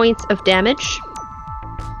 8 points of damage.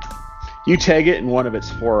 You tag it in one of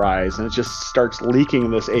its 4 eyes, and it just starts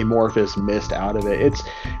leaking this amorphous mist out of it.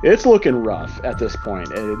 It's looking rough at this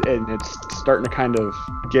point, and it's starting to kind of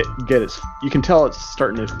get its. You can tell it's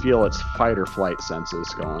starting to feel its fight or flight senses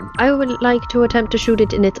going. I would like to attempt to shoot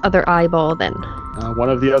it in its other eyeball, then.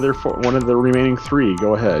 One of the remaining 3.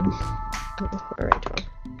 Go ahead. Oh, all right.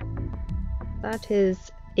 Well, that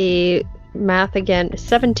is a math again.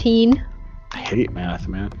 17. I hate math,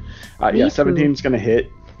 man. Yeah, 17 is gonna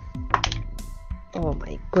hit. Oh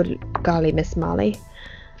my good golly, Miss Molly.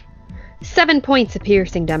 7 points of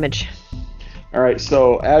piercing damage. All right,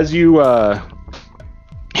 so as you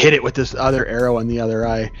hit it with this other arrow in the other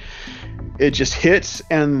eye, it just hits,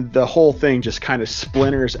 and the whole thing just kind of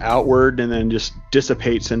splinters outward and then just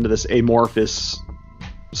dissipates into this amorphous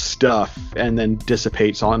stuff and then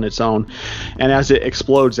dissipates on its own. And as it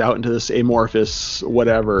explodes out into this amorphous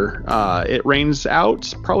whatever, it rains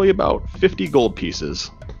out probably about 50 gold pieces.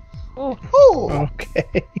 Oh, Okay.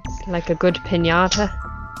 It's like a good piñata.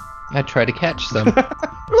 I try to catch some.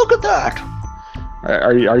 look at that.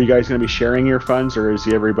 Are you guys going to be sharing your funds, or is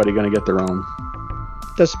everybody going to get their own?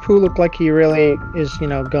 Does Pough look like he really is,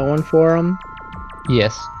 going for him?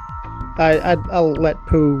 Yes. I'll let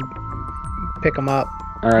Pough pick him up.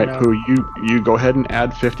 All right, No. Pough, you go ahead and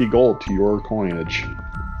add 50 gold to your coinage.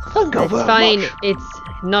 Thank you It's very fine. much. It's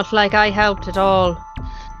not like I helped at all.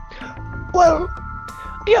 Well,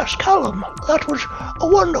 yes, Callum, that was a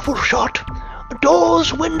wonderful shot.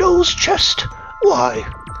 Doors, windows, chest. Why,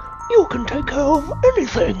 you can take care of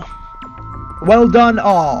anything. Well done,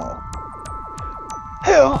 all.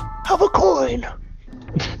 Here, have a coin.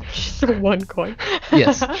 Just one coin.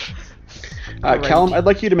 Yes. Callum, I'd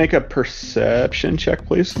like you to make a perception check,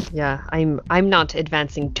 please. Yeah, I'm not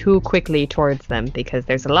advancing too quickly towards them because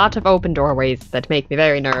there's a lot of open doorways that make me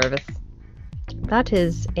very nervous. That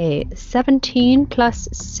is a 17 plus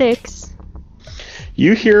 6.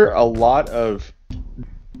 You hear a lot of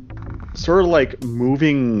sort of like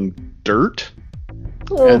moving dirt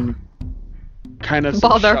and kind of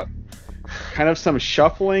Bother. some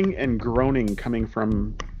shuffling and groaning coming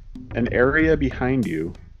from an area behind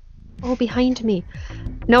you. Oh, behind me.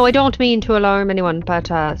 No, I don't mean to alarm anyone, but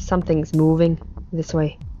something's moving this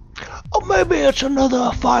way. Or maybe it's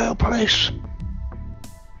another fireplace.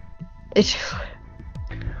 It.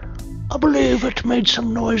 I believe it made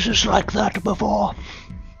some noises like that before.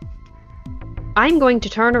 I'm going to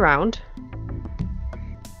turn around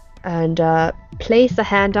and place a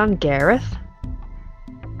hand on Gheroth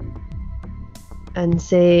and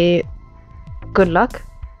say good luck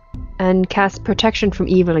and cast protection from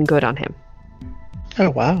evil and good on him. Oh,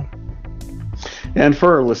 wow. And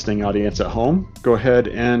for our listening audience at home, go ahead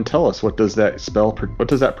and tell us what does that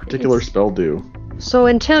particular spell do? So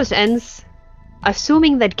until it ends,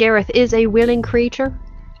 assuming that Gheroth is a willing creature,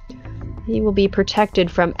 he will be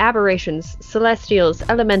protected from aberrations, celestials,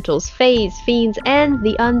 elementals, fays, fiends, and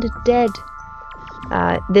the undead.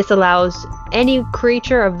 This allows any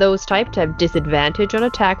creature of those type to have disadvantage on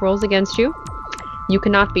attack rolls against you. You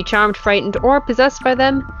cannot be charmed, frightened, or possessed by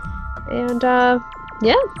them. And,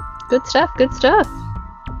 yeah, good stuff, good stuff.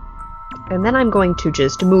 And then I'm going to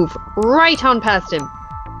just move right on past him,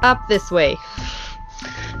 up this way.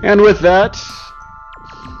 And with that,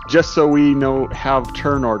 just so we have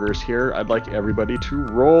turn orders here, I'd like everybody to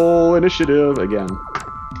roll initiative again.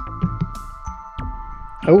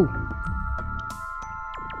 Oh.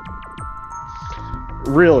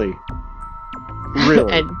 Really?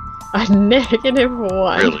 And a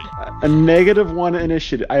 -1. Really? A -1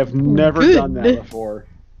 initiative. I have never done that before.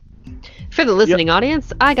 For the listening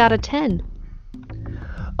audience, I got a 10.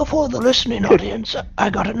 For the listening audience, I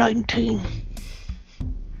got a 19.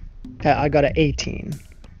 I got an 18.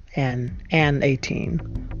 And 18.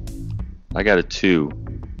 I got a 2.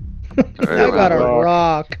 I got a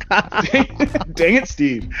rock. Dang it,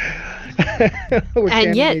 Steve. We're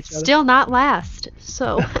And jamming yet, each other. still not last.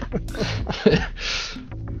 So,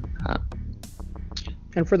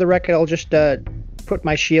 And for the record, I'll just put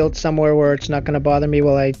my shield somewhere where it's not going to bother me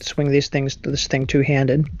while I swing this thing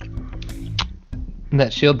two-handed. And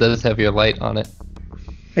that shield does have your light on it.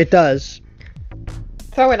 It does.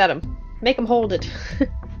 throw it at him. Make him hold it.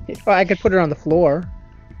 Well, I could put it on the floor.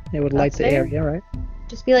 It would light That's the fair. area, right?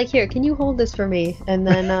 Just be like, here, can you hold this for me? And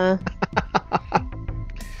then,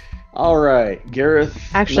 All right, Gheroth.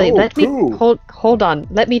 actually, No, let me Pough. hold on.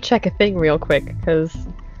 Let me check a thing real quick, because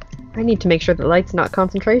I need to make sure the light's not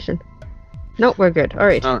concentration. Nope, we're good. All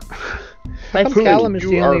right. Uh, Let's Pough, Callum is you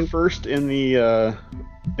the are only- first in the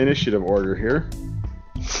initiative order here.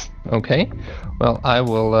 Okay. Well, I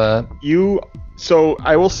will. So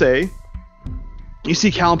I will say, you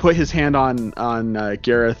see Callum put his hand on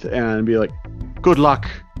Gheroth and be like, "Good luck,"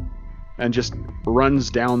 and just runs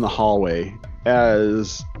down the hallway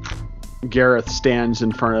as Gheroth stands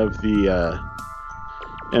in front of the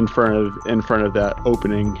in front of that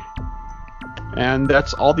opening. And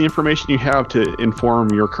that's all the information you have to inform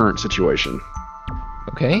your current situation.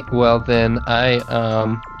 Okay. Well, then I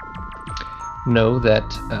know that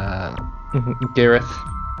Gheroth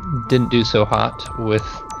didn't do so hot with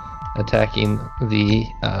attacking the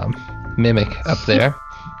mimic up there,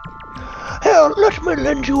 Here, let me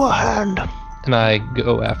lend you a hand. and I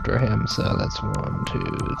go after him. So that's 1, 2,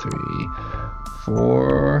 3,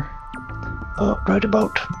 4. Right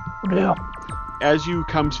about there. as you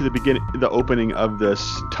come to the opening of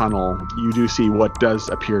this tunnel, you do see what does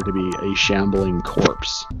appear to be a shambling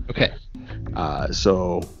corpse. Okay.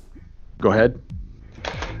 So, go ahead.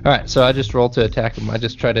 All right. So I just roll to attack him. I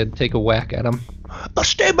just try to take a whack at him.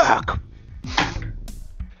 Stay back.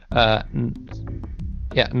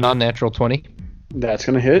 Yeah, non-natural 20. That's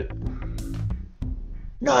gonna hit.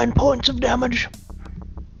 9 points of damage.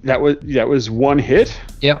 That was one hit.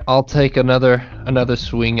 Yeah, I'll take another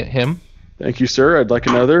swing at him. Thank you, sir. I'd like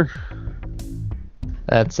another.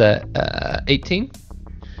 That's 18.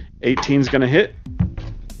 18's gonna hit.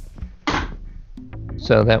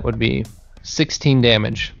 So that would be 16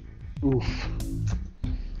 damage. Oof.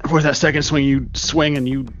 For that second swing, you swing and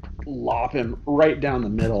you lop him right down the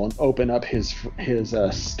middle and open up his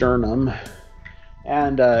sternum,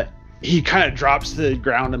 and he kind of drops to the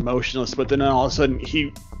ground and motionless. But then all of a sudden,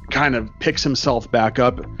 he kind of picks himself back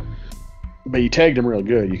up. But you tagged him real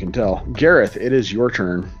good, you can tell. Gheroth, it is your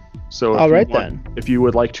turn. So if you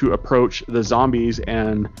would like to approach the zombies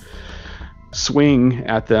and swing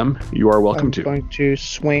at them, you are welcome to. I'm going to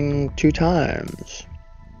swing 2 times.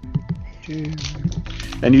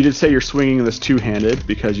 And you did say you're swinging this two-handed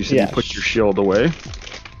because you said Yes. you put your shield away.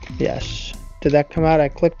 Yes. Did that come out? I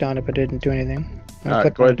clicked on it, but it didn't do anything. I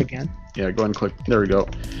clicked go on ahead. it again. Yeah, go ahead and click. There we go.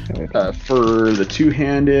 There we go. For the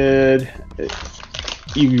two-handed,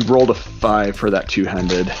 you rolled a 5 for that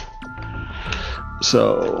two-handed.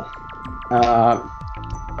 So,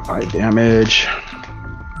 5 damage.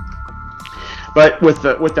 But with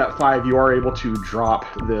that 5, you are able to drop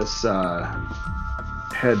this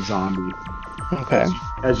head zombie. Okay.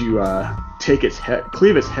 As you take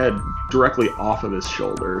cleave its head directly off of his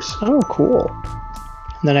shoulders. Oh, cool.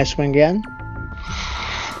 And then I swing again.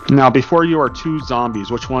 Now, before you are 2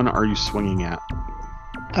 zombies, which one are you swinging at?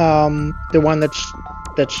 The one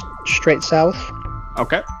that's straight south.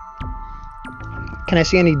 Okay. Can I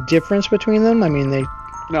see any difference between them? I mean,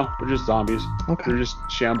 No, they're just zombies. Okay. They're just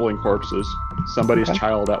shambling corpses. Somebody's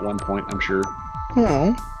child at one point, I'm sure.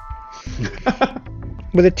 Oh.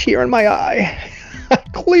 With a tear in my eye.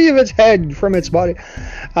 Cleave its head from its body.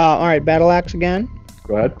 Alright, battle axe again.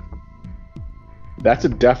 Go ahead. That's a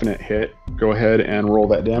definite hit. Go ahead and roll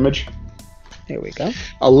that damage. Here we go.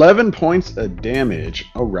 11 points of damage.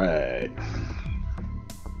 Alright.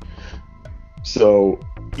 So,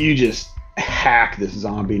 you just hack this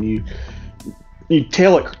zombie and you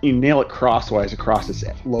nail it crosswise across its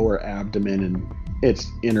lower abdomen, and its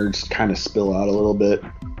innards kind of spill out a little bit.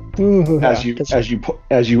 Ooh, as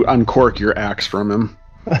you uncork your axe from him.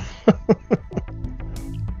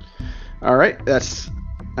 All right,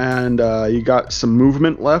 you got some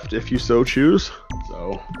movement left if you so choose.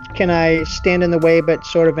 So can I stand in the way, but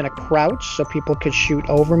sort of in a crouch, so people could shoot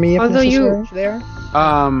over me if necessary? There.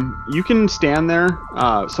 You can stand there.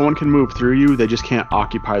 Someone can move through you. They just can't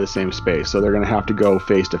occupy the same space, so they're gonna have to go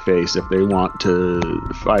face to face if they want to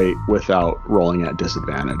fight without rolling at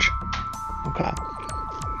disadvantage. Okay.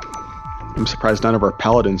 I'm surprised none of our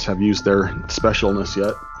paladins have used their specialness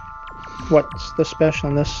yet. What's the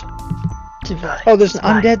specialness? Divine. Oh, there's an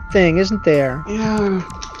undead thing, isn't there? Yeah.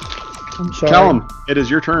 I'm sorry. Callum, it is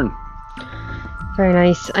your turn. Very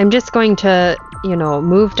nice. I'm just going to,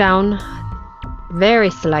 move down very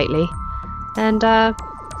slightly and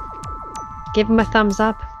give him a thumbs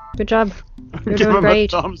up. Good job. You're Give doing him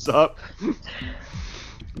great. a thumbs up.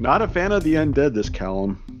 Not a fan of the undead, this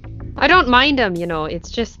Callum. I don't mind him, it's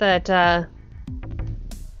just that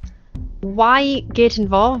why get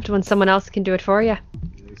involved when someone else can do it for you?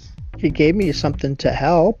 He gave me something to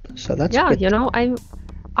help, so that's good.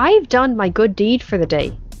 I've done my good deed for the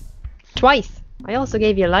day. Twice. I also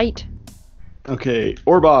gave you light. Okay,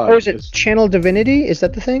 Orbog. Oh, is it channel divinity? Is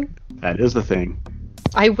that the thing? That is the thing.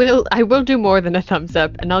 I will do more than a thumbs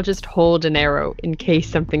up, and I'll just hold an arrow in case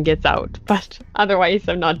something gets out. But otherwise,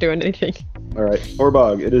 I'm not doing anything. All right,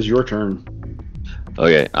 Orbog, it is your turn.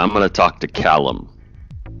 Okay, I'm gonna talk to Callum.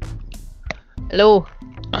 Hello.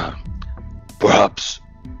 Perhaps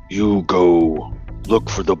you go look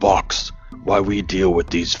for the box while we deal with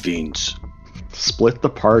these fiends. Split the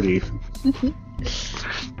party.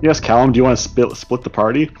 Yes, Callum, do you want to split the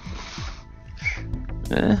party?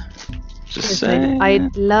 Just saying.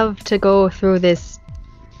 I'd love to go through this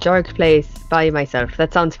dark place by myself.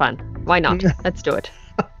 That sounds fun. Why not? Let's do it.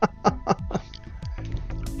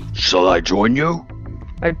 Shall I join you?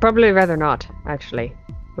 I'd probably rather not, actually,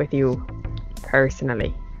 with you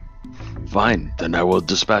personally. Fine, then I will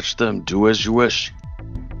dispatch them. Do as you wish.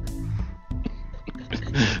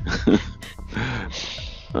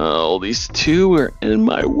 Oh, these two are in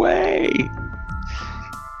my way.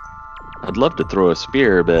 I'd love to throw a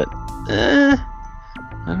spear, but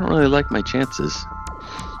I I don't really like my chances.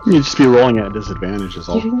 You just be rolling at a disadvantage is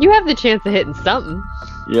all. You have the chance of hitting something.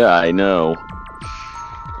 Yeah, I know.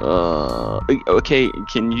 Okay,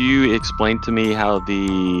 can you explain to me how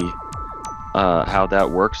that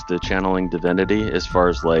works, the channeling divinity, as far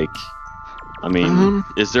as like, I mean,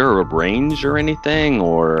 is there a range or anything,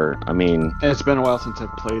 or, I mean... It's been a while since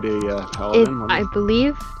I've played a paladin. I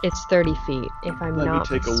believe it's 30 feet, if I'm not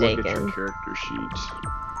mistaken. Let me take a look at your character sheet.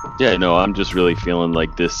 Yeah, no, I'm just really feeling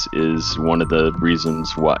like this is one of the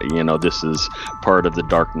reasons why, this is part of the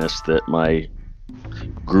darkness that my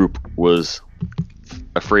group was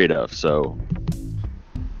afraid of, so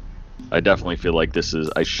I definitely feel like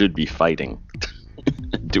I should be fighting,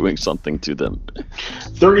 doing something to them.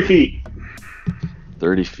 30 feet.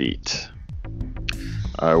 30 feet.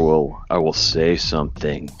 I will say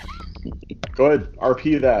something. Go ahead,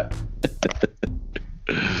 RP that.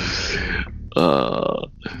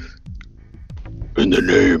 In the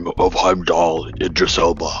name of Heimdall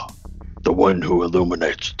Idriselba, the one who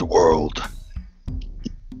illuminates the world.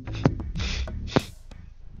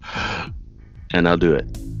 And I'll do it.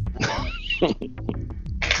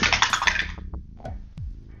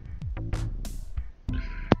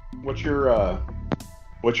 What's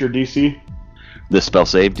your DC? The spell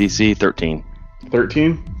save DC 13.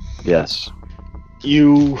 13? Yes.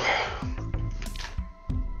 You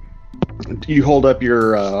hold up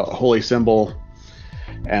your holy symbol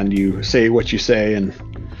and you say what you say, and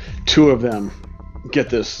two of them get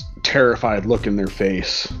this terrified look in their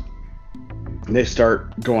face. And they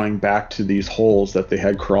start going back to these holes that they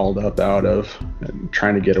had crawled up out of and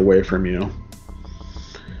trying to get away from you.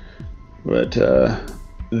 But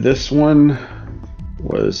this one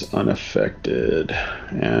was unaffected,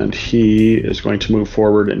 and he is going to move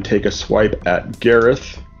forward and take a swipe at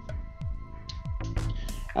Gheroth.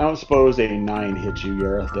 I don't suppose a 9 hits you,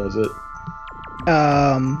 Gheroth, does it?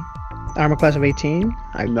 Armor class of 18?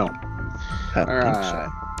 No. I don't think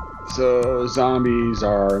so. So zombies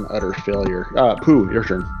are an utter failure. Pough, your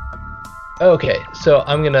turn. Okay, so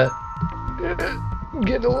I'm gonna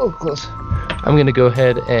get a little close. I'm gonna go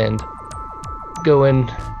ahead and go in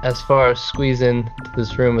as far as squeeze in to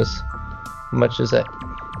this room as much as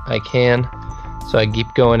I can. So I keep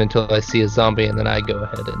going until I see a zombie, and then I go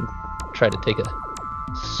ahead and try to take a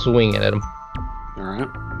swing at him. All right.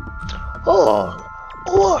 Oh,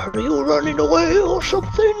 are you running away or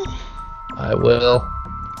something? I will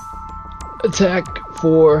attack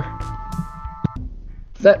for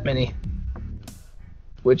that many,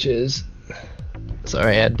 which is...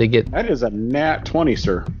 Sorry, I had to get... That is a nat 20,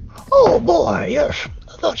 sir. Oh boy, yes,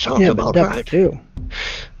 that sounds about right. Too.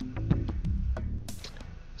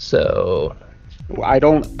 So... I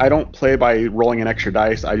don't play by rolling an extra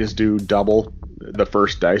dice. I just do double the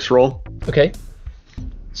first dice roll. Okay.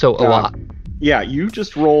 So a lot. Yeah, you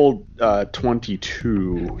just rolled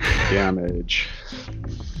 22 damage.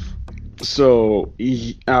 So,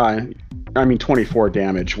 24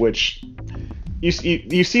 damage, which you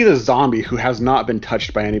see the zombie who has not been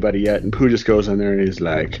touched by anybody yet, and Pough just goes in there and he's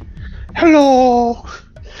like, "Hello,"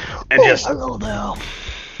 and just hello there.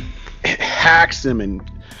 hacks him in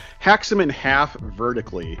half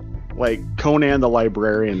vertically, like Conan the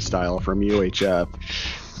Librarian style from UHF,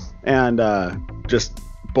 and just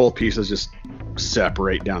both pieces just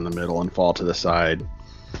separate down the middle and fall to the side.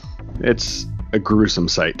 It's a gruesome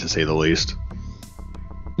sight, to say the least.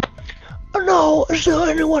 Now, is there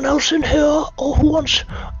anyone else in here or who wants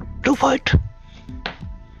to fight?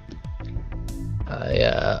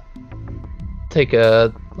 I take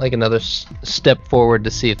another step forward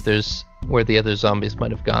to see if there's where the other zombies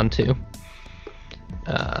might have gone to.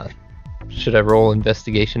 Should I roll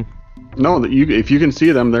investigation? No, if you can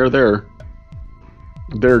see them, they're there.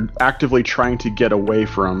 They're actively trying to get away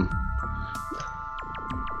from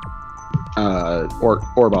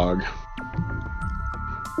Orbog.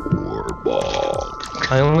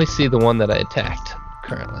 I only see the one that I attacked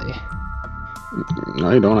currently.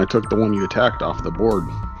 No, you don't. I took the one you attacked off the board.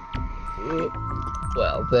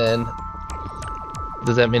 Well, then...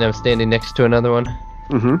 Does that mean I'm standing next to another one?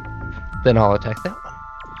 Mm-hmm. Then I'll attack that one.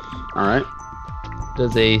 Alright.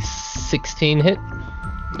 Does a 16 hit?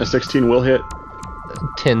 A 16 will hit.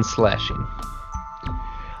 10 slashing.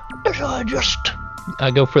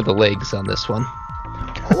 I go for the legs on this one.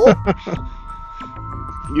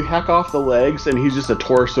 You hack off the legs, and he's just a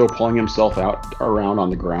torso pulling himself out around on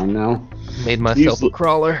the ground now. Made myself a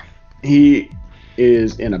crawler. He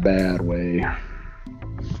is in a bad way.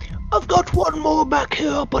 I've got one more back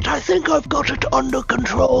here, but I think I've got it under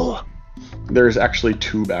control. There's actually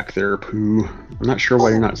two back there, Pough. I'm not sure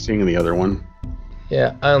why you're not seeing the other one.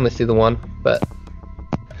 Yeah, I only see the one, but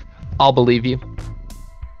I'll believe you.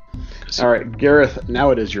 All right, Gheroth,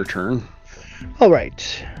 now it is your turn. All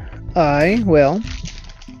right. I will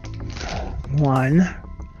 1,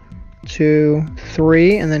 2,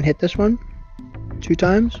 3, and then hit this one 2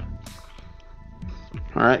 times.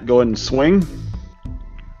 All right, go ahead and swing.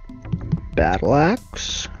 Battle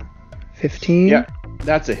axe. 15. Yeah,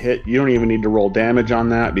 that's a hit. You don't even need to roll damage on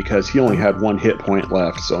that because he only had 1 hit point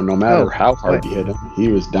left. So no matter how hard you hit him, he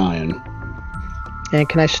was dying. And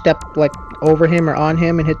can I step like over him or on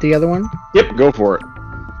him and hit the other one? Yep, go for it.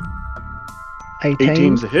 18.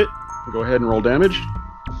 18's a hit. Go ahead and roll damage.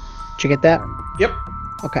 Did you get that? Yep.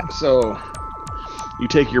 Okay. So you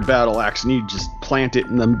take your battle axe and you just plant it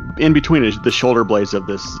in between the shoulder blades of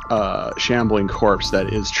this shambling corpse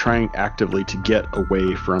that is trying actively to get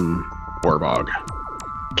away from Orbog.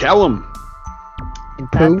 Callum.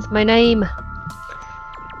 That's my name.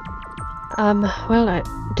 Well,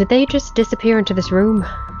 did they just disappear into this room?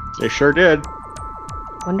 They sure did.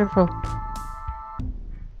 Wonderful.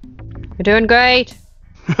 You're doing great.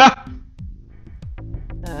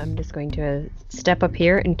 I'm just going to step up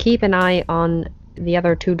here and keep an eye on the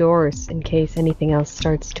other 2 doors in case anything else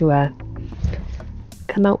starts to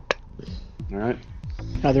come out. All right.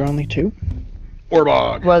 Are there only 2?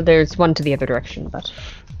 Orbog. Well, there's one to the other direction, but...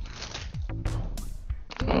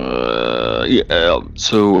 Yeah.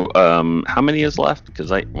 So, how many is left?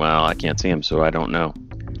 Because I can't see him, so I don't know.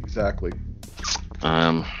 Exactly.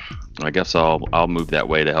 I guess I'll move that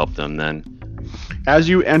way to help them then. As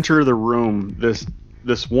you enter the room, this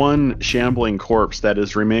one shambling corpse that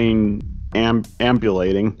is remain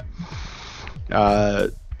ambulating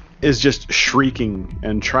is just shrieking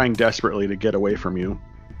and trying desperately to get away from you.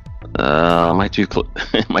 Am I too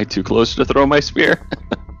close to throw my spear?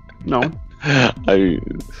 No.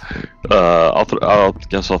 I'll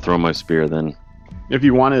guess I'll throw my spear then. If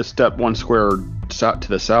you want to step 1 square to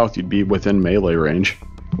the south, you'd be within melee range.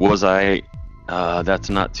 Was I? That's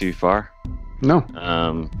not too far. No.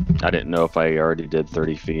 I didn't know if I already did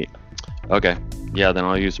 30 feet. Okay. Yeah, then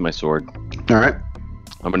I'll use my sword. All right.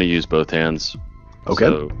 I'm gonna use both hands. Okay.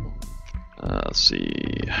 So, let's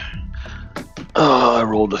see. I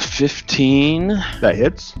rolled a 15. That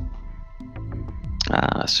hits.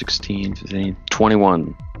 16, 15,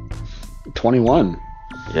 21. 21.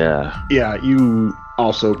 Yeah. Yeah, you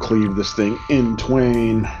also cleave this thing in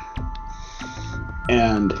twain,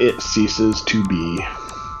 and it ceases to be.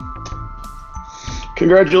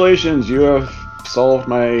 Congratulations, you have solved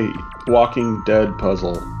my Walking Dead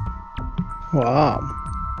puzzle. Wow.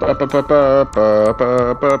 A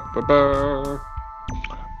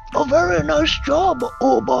very nice job,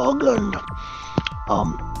 Orbog, and,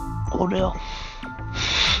 oh dear.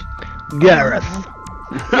 Gheroth.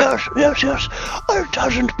 Yes. It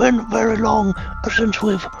hasn't been very long since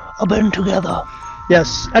we've been together.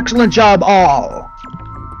 Yes, excellent job, all.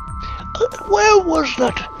 Where was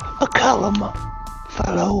that Callum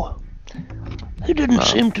fellow? He didn't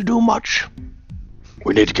seem to do much.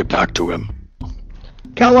 We need to get back to him.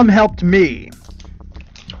 Callum helped me.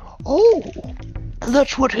 Oh,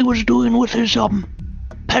 that's what he was doing with his,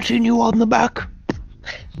 patting you on the back?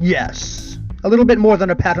 Yes. A little bit more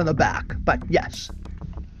than a pat on the back, but yes.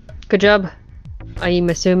 Good job. I'm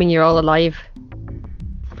assuming you're all alive.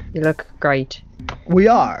 You look great. We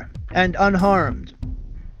are, and unharmed.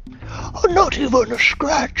 Not even a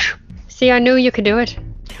scratch. See, I knew you could do it.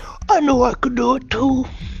 I knew I could do it too.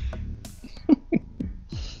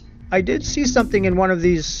 I did see something in one of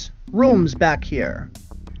these rooms back here.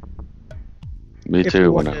 Me If too.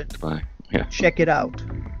 you When I want went by. Yeah. Check it out.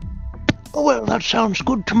 Well, that sounds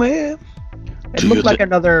good to me. It looked like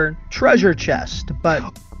another treasure chest, but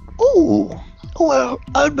Oh, well,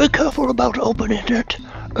 I'd be careful about opening it.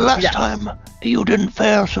 Last Yes. time, you didn't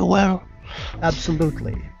fare so well.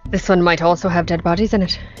 absolutely. This one might also have dead bodies in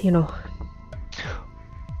it, you know.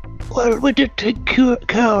 Well, we did take care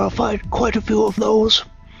of quite a few of those.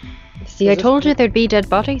 See, I told you there'd be dead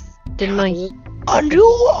bodies, didn't I? And you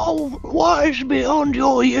are wise beyond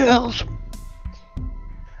your years.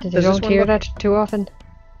 Did you Does this don't one hear look- that too often?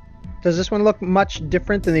 Does this one look much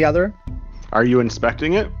different than the other? Are you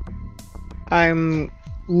inspecting it? I'm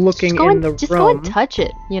looking Just go in and, the just room. go and touch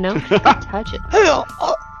it, you know? Just go and touch it. Here,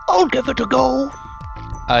 I'll give it a go.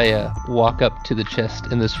 I walk up to the chest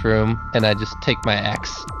in this room and I just take my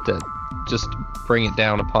axe to just bring it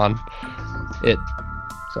down upon it.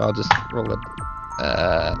 So I'll just roll it.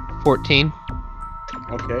 14.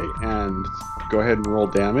 Okay, and go ahead and roll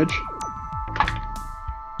damage.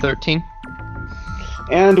 13.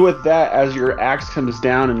 And with that, as your axe comes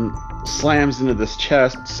down and slams into this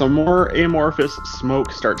chest, some more amorphous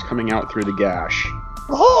smoke starts coming out through the gash.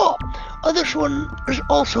 Oh, this one is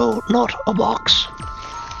also not a box.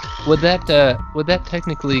 Would that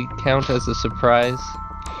technically count as a surprise?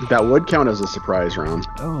 That would count as a surprise round.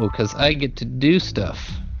 Oh, because I get to do stuff.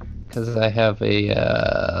 Because I have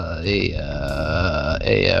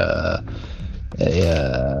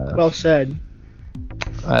Well said.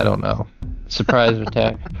 I don't know. Surprise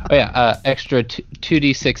attack. Oh yeah, extra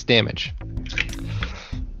 2d6 damage.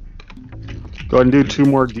 Go ahead and do 2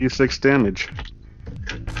 more d6 damage.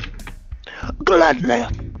 Gladly.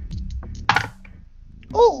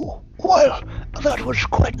 Oh, well, that was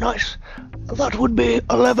quite nice. That would be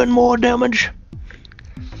 11 more damage.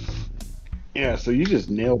 Yeah, so you just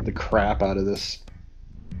nailed the crap out of this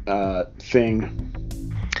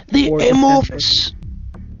thing. The Or amorphous.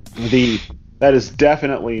 That is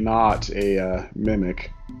definitely not a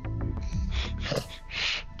mimic.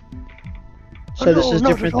 So this No, is not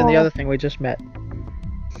different at than the all. other thing we just met.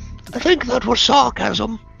 I think that was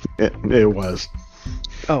sarcasm. It was.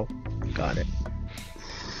 Oh, got it.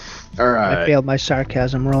 All I right. failed my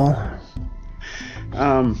sarcasm roll.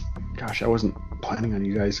 Gosh, I wasn't planning on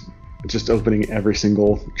you guys just opening every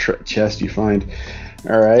single chest you find.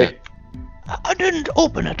 All right. I didn't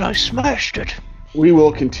open it, I smashed it. We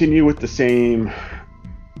will continue with the same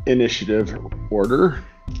initiative order.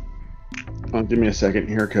 Give me a second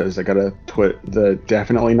here, because I gotta put the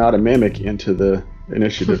definitely not a mimic into the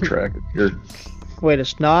initiative track here. Wait,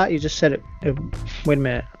 it's not? You just said it. Wait a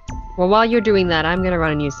minute. Well, while you're doing that, I'm gonna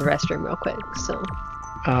run and use the restroom real quick. So.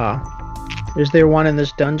 Is there one in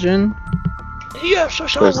this dungeon? Yes, I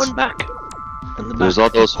saw There's- one back. In the There's back. all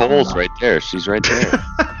those holes right there. She's right there.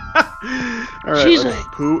 All right, She's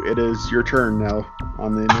Pough, it is your turn now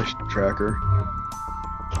on the initiative tracker.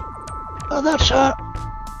 That's a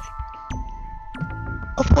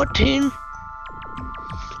 14.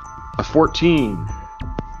 A 14.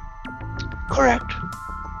 Correct.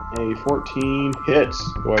 A 14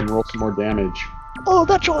 hits. Go ahead and roll some more damage. Oh,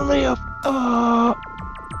 that's only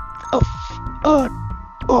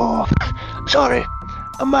sorry,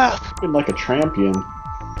 a math. Been like a champion.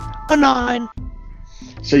 A 9.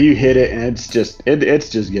 So you hit it, and it's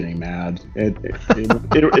just getting mad.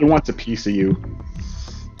 It wants a piece of you.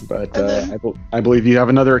 But And then- I believe you have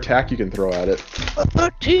another attack you can throw at it. A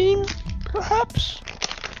 13, perhaps?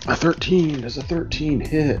 A 13. Does a 13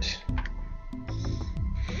 hit?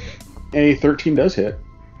 A 13 does hit.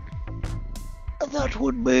 That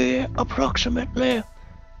would be approximately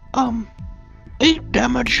 8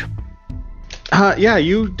 damage. Yeah,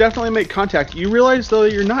 you definitely make contact. You realize though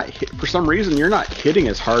you're not for some reason you're not hitting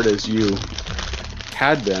as hard as you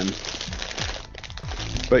had been,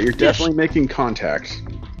 but you're definitely making contact.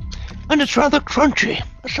 And it's rather crunchy.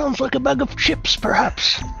 It sounds like a bag of chips,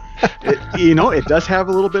 perhaps. It does have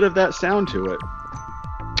a little bit of that sound to it.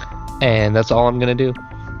 And that's all I'm gonna do.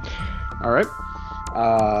 All right,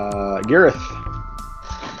 Gheroth,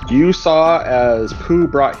 you saw as Pough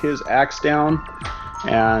brought his axe down,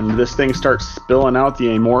 and this thing starts spilling out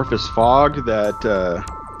the amorphous fog that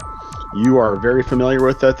you are very familiar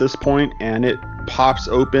with at this point, and it pops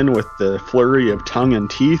open with the flurry of tongue and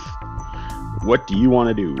teeth. What do you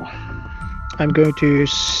want to do? I'm going to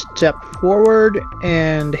step forward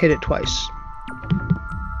and hit it twice.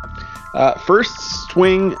 First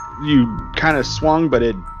swing, you kind of swung, but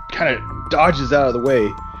it kind of dodges out of the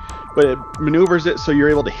way. But it maneuvers it so you're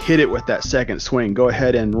able to hit it with that second swing. Go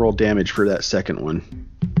ahead and roll damage for that second one.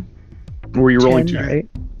 Were you rolling 10, right?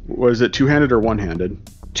 Was it two-handed or one-handed?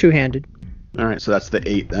 Two-handed. All right, so that's the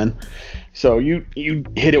 8 then. So you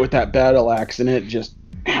hit it with that battle axe, and it just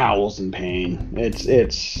howls in pain.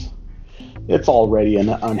 It's already an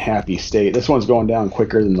unhappy state. This one's going down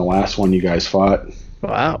quicker than the last one you guys fought.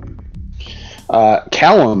 Wow.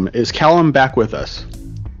 Callum, is Callum back with us?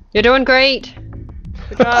 You're doing great.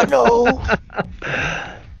 Good job. No.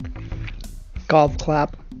 Golf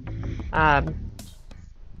clap.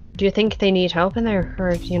 Do you think they need help in there? Or,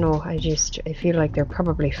 I feel like they're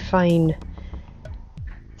probably fine.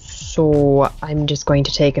 So I'm just going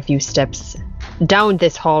to take a few steps down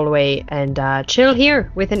this hallway and chill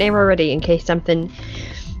here with an arrow ready in case something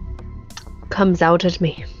comes out at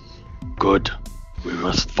me. Good. We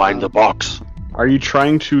must find the box. Are you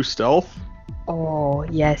trying to stealth? Oh,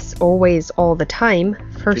 yes, always, all the time.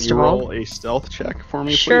 First Can of you all. roll a stealth check for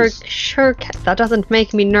me, Sure, please? that doesn't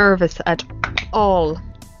make me nervous at all.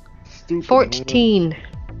 Stupid 14.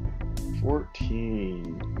 man.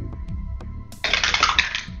 14.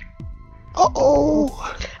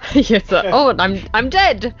 Uh-oh. Yes, I'm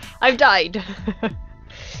dead. I've died.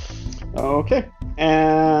 Okay.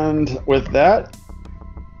 And with that,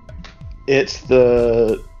 it's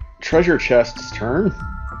the treasure chest's turn.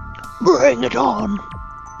 Bring it on.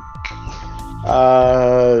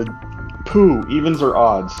 Pough, evens or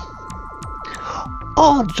odds?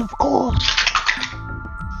 odds, of course.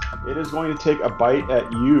 It is going to take a bite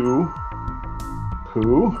at you,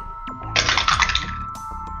 Pough.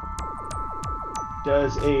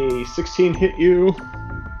 Does a 16 hit you?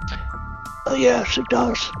 Yes, it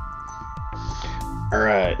does.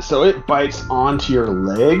 Alright, so it bites onto your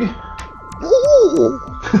leg. Ooh.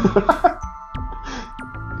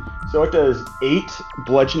 So it does 8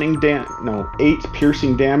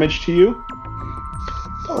 piercing damage to you.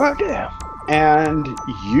 Right there. And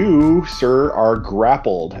you, sir, are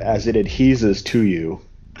grappled as it adheses to you.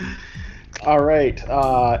 Alright,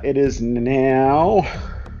 it is now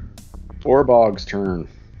Orbog's turn.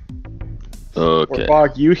 Okay.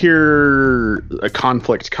 Orbog, you hear a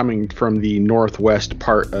conflict coming from the northwest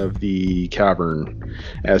part of the cavern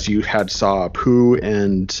as you had saw Pough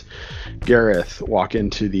and Gheroth walk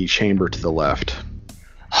into the chamber to the left.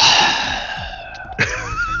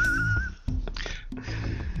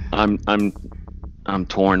 I'm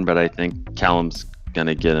torn, but I think Callum's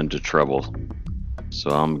gonna get into trouble, so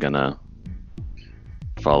I'm gonna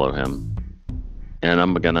follow him. And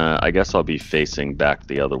I guess I'll be facing back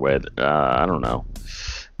the other way. I don't know.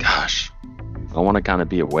 Gosh, I want to kind of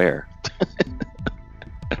be aware.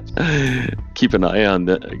 Keep an eye on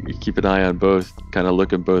both, kind of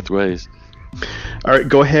looking both ways. All right,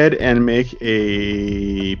 go ahead and make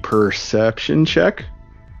a perception check.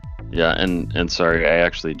 Yeah, and sorry, I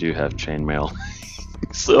actually do have chainmail.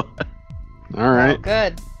 So. All right. Oh,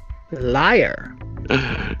 good. Liar.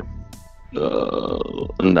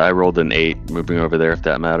 And I rolled an 8, moving over there if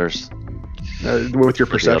that matters. With your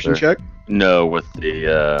perception check? No, with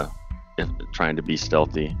the trying to be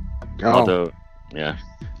stealthy. Oh. Although, yeah.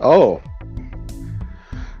 Oh.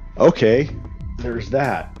 Okay. There's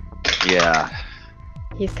that. Yeah.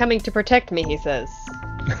 He's coming to protect me, he says.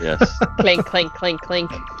 Yes. Clink, clink, clink,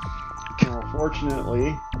 clink. Well,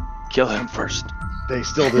 fortunately, Kill him first. they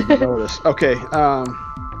still didn't notice. Okay.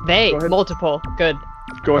 They, Go ahead. multiple. Good.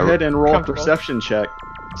 Go ahead and roll a Comfortable. perception check.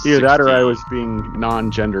 Either that or 16. I was being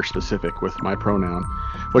non-gender specific with my pronoun.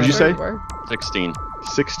 What did you say? 16.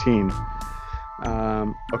 16.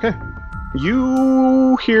 Okay.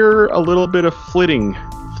 You hear a little bit of flittering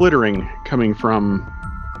coming from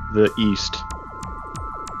the east.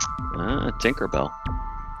 Tinkerbell.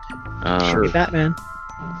 Sure. Batman.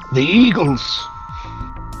 The Eagles.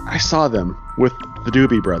 I saw them with the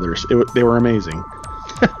Doobie Brothers. They were amazing.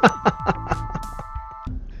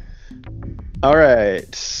 All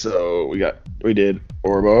right, so we did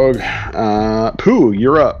Orbog. Pough,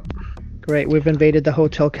 you're up. Great, we've invaded the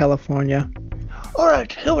Hotel California.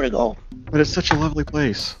 Alright, here we go. But it's such a lovely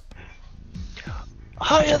place.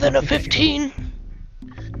 Higher than a 15.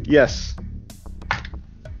 Yes.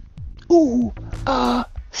 Ooh,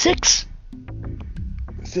 6.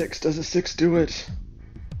 6. Does a 6 do it?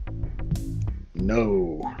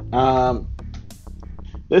 No.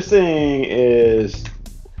 This thing is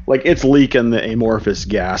like it's leaking the amorphous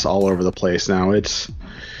gas all over the place now. It's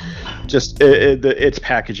just its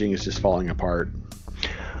packaging is just falling apart.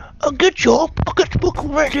 Get your pocketbook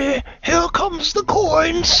ready. Here comes the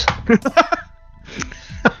coins.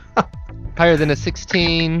 Higher than a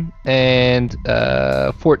 16 and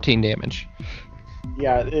 14 damage.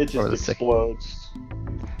 Yeah, it just explodes.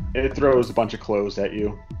 It throws a bunch of clothes at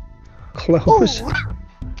you. Clothes? Oh.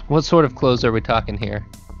 What sort of clothes are we talking here?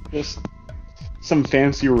 Just some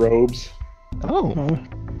fancy robes. Oh.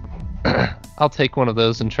 I'll take one of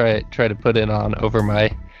those and try to put it on over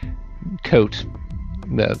my coat,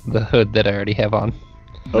 the hood that I already have on.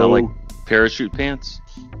 Not like parachute pants?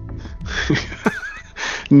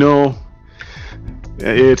 No.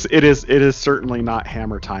 It is certainly not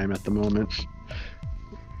hammer time at the moment.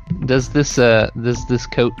 Does this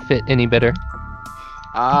coat fit any better?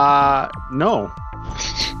 No.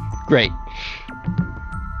 Great.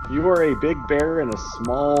 You are a big bear in a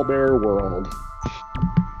small bear world.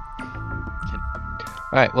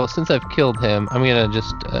 Alright, well, since I've killed him, I'm gonna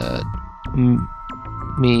just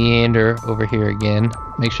meander over here again.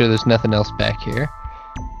 Make sure there's nothing else back here.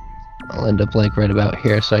 I'll end up like right about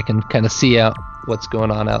here so I can kind of see out what's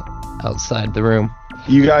going on outside the room.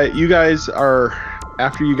 You guys are,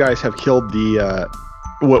 after you guys have killed the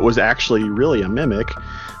what was actually really a mimic,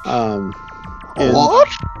 What?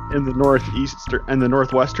 in the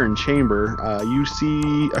northwestern chamber, you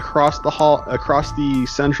see across the hall, across the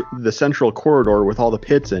central corridor with all the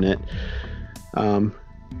pits in it,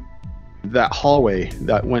 that hallway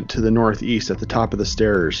that went to the northeast at the top of the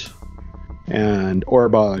stairs, and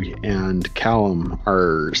Orbog and Callum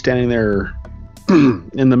are standing there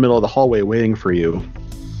in the middle of the hallway waiting for you.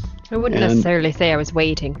 I wouldn't necessarily say I was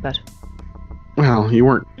waiting, but... Well, you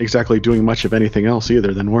weren't exactly doing much of anything else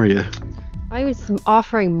either, then, were you? I was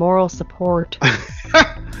offering moral support.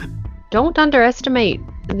 Don't underestimate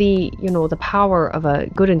the power of a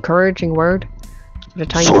good encouraging word at a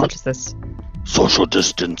time such as this. Social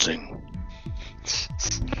distancing.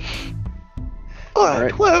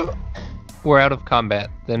 Alright, well, We're out of combat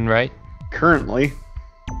then, right? Currently.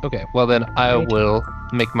 Okay, well then I will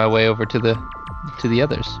make my way over to the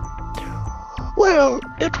others.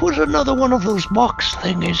 it was another one of those box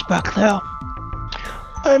thingies back there.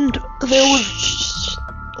 And there was...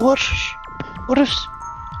 What? What is...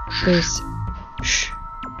 There's... Shh.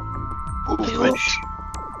 Movement.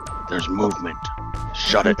 There's movement.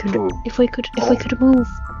 Shut it, Pough. If we could move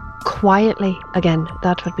quietly again,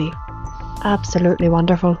 that would be absolutely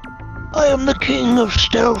wonderful. I am the king of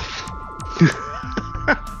stealth.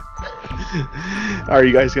 Are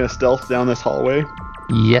you guys gonna stealth down this hallway?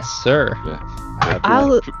 Yes, sir.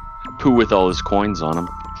 Pough with all his coins on him.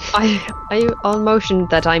 I'll motion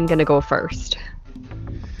that I'm gonna go first.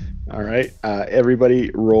 All right. Everybody,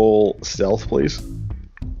 roll stealth, please.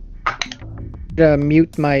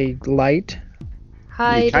 Mute my light.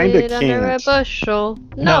 Hide kinda it under a can't. bushel.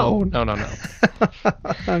 No.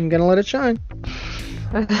 I'm gonna let it shine.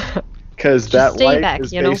 Because Just that stay light back,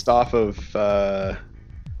 is you know? based off the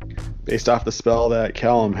spell that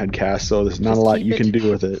Callum had cast, so there's not Just a lot keep you it- can do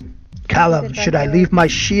with it. Callum, should I leave my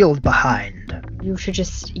shield behind? You should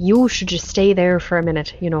just stay there for a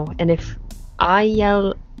minute, and if I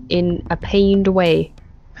yell in a pained way,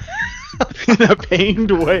 In a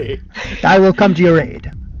pained way. I will come to your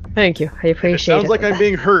aid. thank you, I It appreciate sounds it. like I'm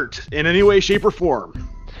being hurt in any way, shape, or form.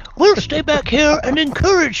 We'll stay back here and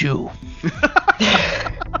encourage you.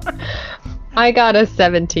 I got a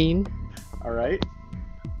 17. All right.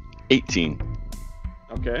 18.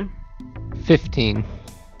 Okay. 15.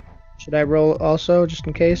 Should I roll also, just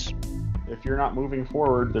in case? If you're not moving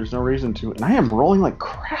forward, there's no reason to. And I am rolling like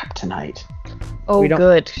crap tonight. Oh, We don't-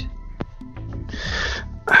 good.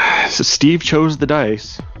 So Steve chose the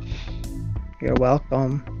dice. You're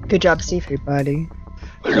welcome, Good job, Steve. everybody.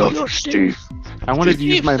 I love you, Steve. I wanted to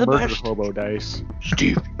use Steve's my the murder best. hobo dice.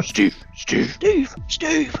 Steve. Steve.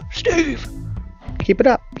 Keep it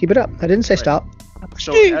up. Keep it up. I didn't say stop.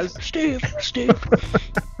 So Steve.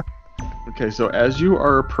 Okay, so as you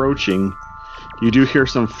are approaching, you do hear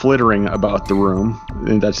some flittering about the room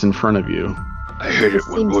that's in front of you. I hate it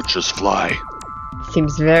when Seems- roaches fly.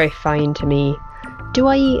 Seems very fine to me. Do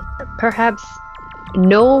I perhaps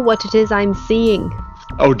know what it is I'm seeing?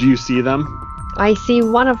 Oh, do you see them? I see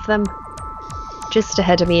one of them just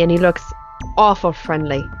ahead of me, and he looks awful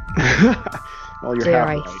friendly, Well, you're dare half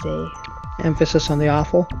I right. say. Emphasis on the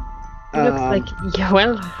awful. He looks like, yeah,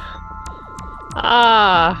 well...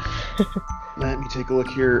 Ah... Let me take a look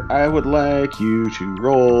here. I would like you to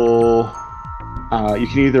roll. You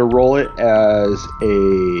can either roll it as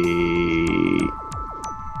a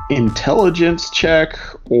intelligence check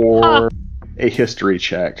or a history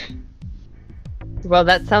check. Well,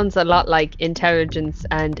 that sounds a lot like intelligence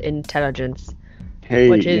and intelligence. Hey,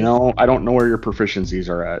 Which is- I don't know where your proficiencies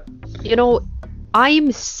are at.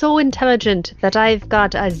 I'm so intelligent that I've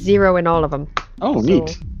got a 0 in all of them. Oh, So-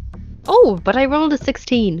 neat. Oh, but I rolled a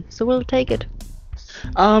 16, so we'll take it.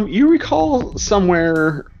 You recall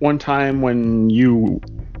somewhere one time when you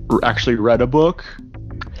actually read a book,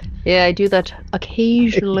 Yeah, I do that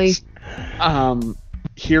occasionally.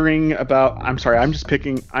 hearing about. I'm sorry. I'm just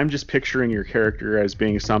picturing your character as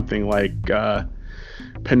being something like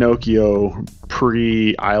Pinocchio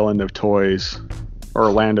pre-Island of Toys or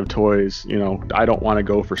Land of Toys. I don't want to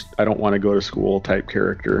go to school type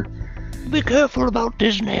character. Be careful about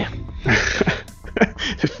Disney.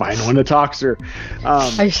 Find one to talk to her.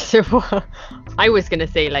 I was gonna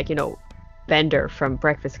say Bender from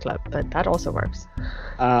Breakfast Club, but that also works.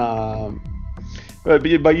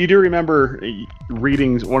 But you do remember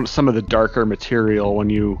reading some of the darker material when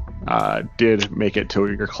you did make it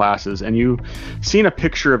to your classes, and you seen a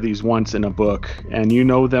picture of these once in a book, and you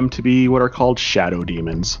know them to be what are called shadow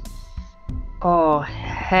demons. Oh,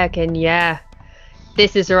 heckin' yeah.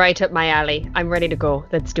 This is right up my alley. I'm ready to go.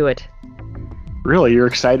 Let's do it. Really, you're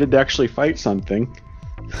excited to actually fight something.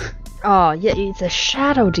 Oh, yeah, it's a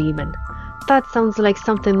shadow demon. That sounds like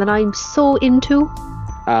something that I'm so into.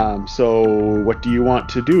 So what do you want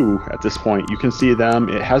to do at this point? You can see them.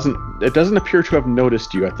 It doesn't appear to have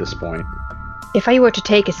noticed you at this point. If I were to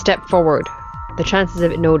take a step forward, the chances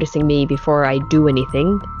of it noticing me before I do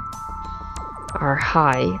anything are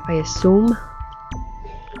high, I assume.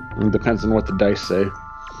 It depends on what the dice say.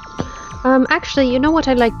 Actually, you know what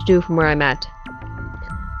I'd like to do from where I'm at?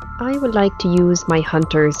 I would like to use my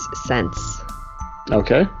hunter's sense.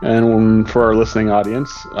 Okay, and for our listening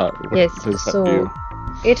audience, what Yes, does that so do?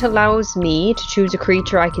 it allows me to choose a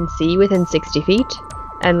creature I can see within 60 feet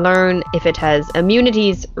and learn if it has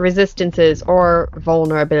immunities, resistances, or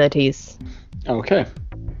vulnerabilities. Okay.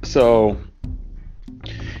 So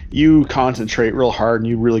you concentrate real hard and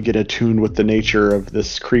you really get attuned with the nature of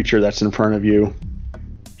this creature that's in front of you.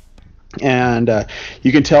 And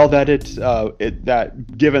you can tell that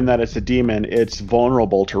that given that it's a demon, it's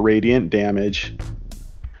vulnerable to radiant damage,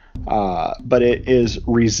 but it is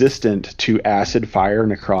resistant to acid, fire,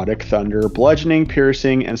 necrotic, thunder, bludgeoning,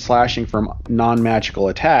 piercing, and slashing from non-magical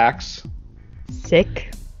attacks.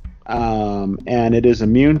 Sick. And it is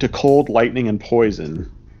immune to cold, lightning, and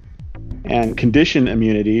poison. And condition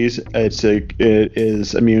immunities, it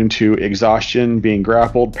is immune to exhaustion, being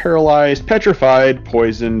grappled, paralyzed, petrified,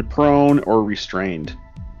 poisoned, prone, or restrained.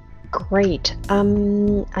 Great.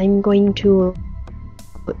 I'm going to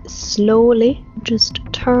slowly just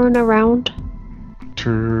turn around.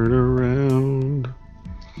 Turn around.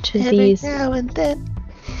 To these. Now and then.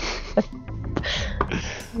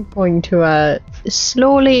 I'm going to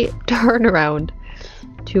slowly turn around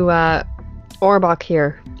to Orbog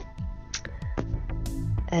here.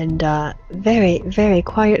 And very, very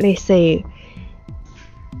quietly say,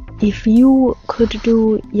 if you could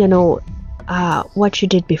do, what you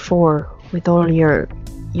did before with all your,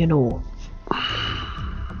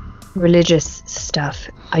 religious stuff,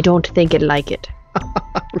 I don't think it'd like it.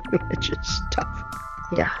 Religious stuff.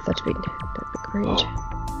 Yeah, that'd be great.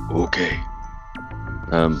 Oh, okay.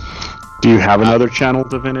 Do you have another channel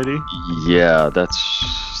divinity? Yeah,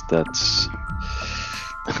 that's.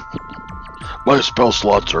 My spell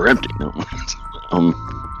slots are empty now.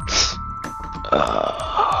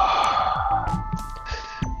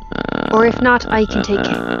 Or if not, I can take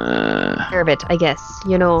care of it, I guess.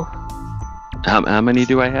 How many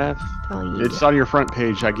do I have? It's on your front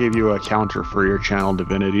page. I gave you a counter for your channel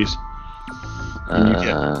divinities. And you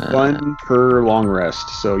get one per long rest,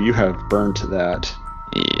 so you have burnt that.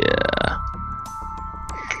 Yeah.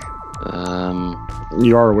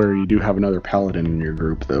 You are aware you do have another paladin in your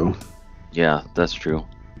group, though. Yeah, that's true.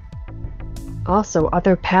 Also,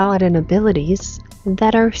 other paladin abilities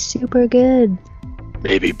that are super good.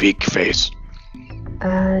 Maybe Beak Face.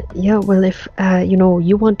 Yeah, well, if,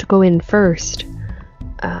 you want to go in first,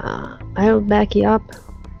 I'll back you up.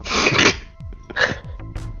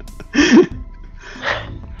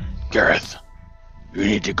 Gheroth, you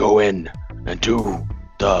need to go in and do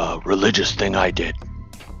the religious thing I did.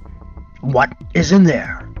 What is in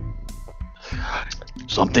there?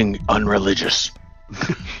 Something unreligious.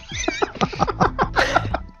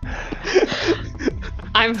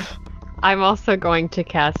 I'm also going to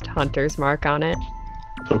cast Hunter's Mark on it.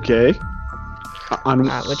 Okay.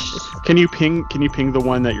 Which can you ping the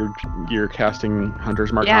one that you're casting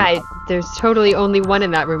Hunter's Mark on? Yeah, there's totally only one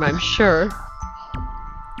in that room, I'm sure.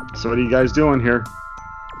 So what are you guys doing here?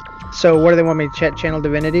 So what do they want me to channel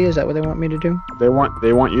divinity? Is that what they want me to do? They want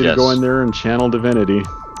you to go in there and channel divinity.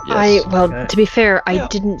 Yes. Okay. To be fair, I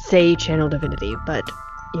didn't say channel divinity, but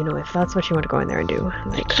if that's what you want to go in there and do.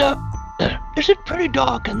 Is it pretty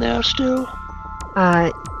dark in there still?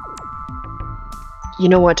 You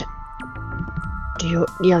know what?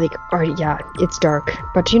 It's dark.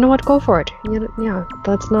 But you know what? Go for it. Yeah,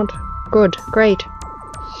 that's not good. Great.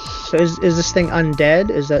 So is this thing undead?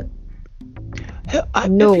 Is that...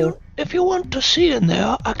 No. If you want to see in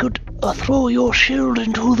there, I could throw your shield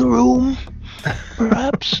into the room,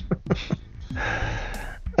 perhaps.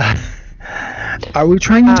 Are we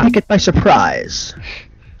trying to take it by surprise?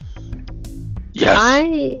 Yes.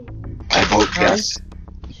 I vote yes.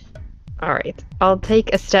 Alright. I'll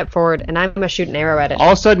take a step forward and I'm gonna shoot an arrow at it.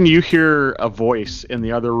 All of a sudden you hear a voice in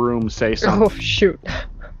the other room say something. Oh, shoot.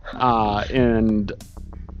 And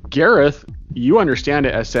Gheroth, you understand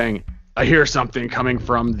it as saying, I hear something coming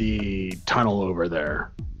from the tunnel over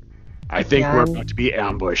there. I think we're about to be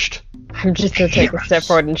ambushed. I'm just gonna take a step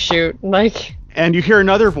forward and shoot. And you hear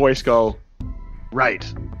another voice go, right,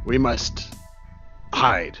 we must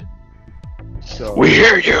hide. So We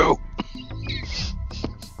hear you.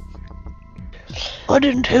 I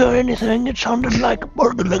didn't hear anything. It sounded like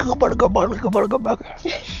burger.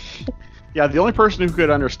 Yeah, the only person who could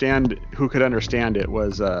understand it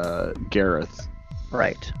was Gheroth.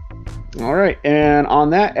 Right. All right, and on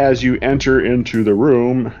that, as you enter into the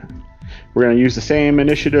room, we're going to use the same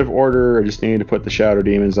initiative order. I just need to put the Shadow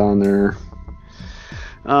Demons on there.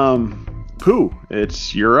 Pough,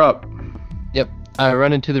 you're up. Yep. I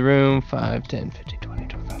run into the room. 5, 10, 15, 20,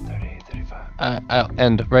 25, 30, 35.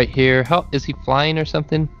 And right here. How is he flying or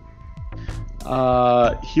something?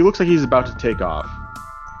 He looks like he's about to take off.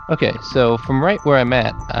 Okay, so from right where I'm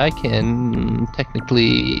at, I can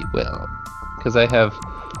technically, because I have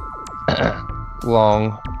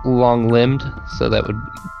long limbed, so that would,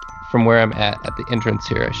 from where I'm at the entrance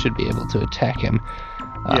here, I should be able to attack him.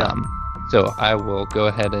 Yeah. So I will go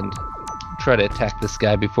ahead and try to attack this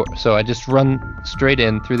guy before. So I just run straight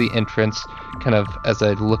in through the entrance. Kind of as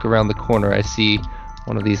I look around the corner, I see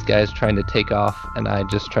one of these guys trying to take off, and I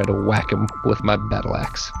just try to whack him with my battle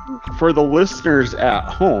axe. For the listeners at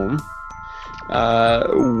home,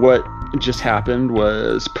 what just happened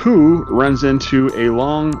was Pough runs into a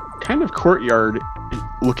long kind of courtyard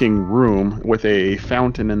looking room with a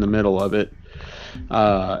fountain in the middle of it,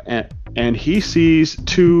 and he sees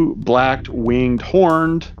two black winged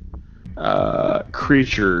horned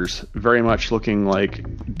creatures, very much looking like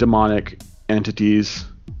demonic entities,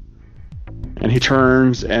 and he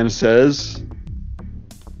turns and says,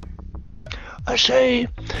 I say,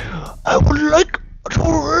 I would like to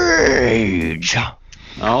rage.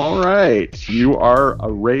 all right, you are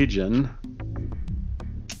a ragin'.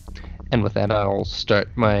 And with that, I'll start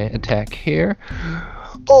my attack here.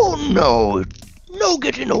 Oh no, no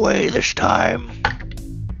getting away this time.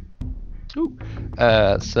 Ooh.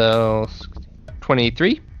 So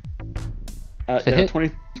 23. Yeah, hit?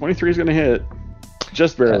 23 is going to hit.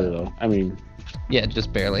 Just barely, though. I mean... Yeah,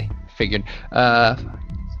 just barely. Figured.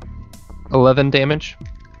 11 damage.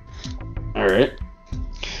 All right.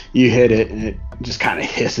 You hit it, and it just kind of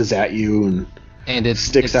hisses at you and it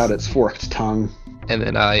sticks out its forked tongue. And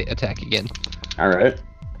then I attack again. All right.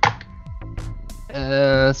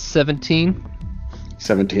 17.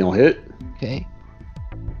 17 will hit. Okay.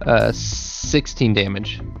 16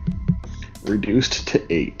 damage. Reduced to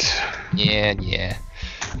 8. Yeah.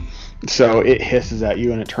 So it hisses at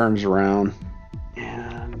you, and it turns around.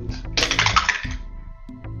 And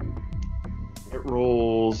it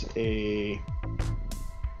rolls a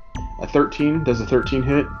 13. Does a 13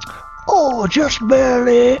 hit? Oh, just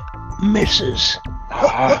barely misses.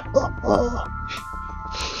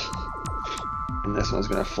 And this one's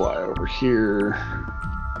going to fly over here.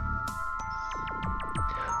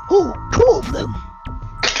 Oh, 2 of them.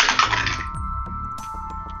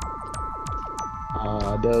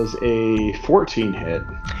 Does a 14 hit?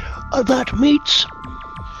 That meets.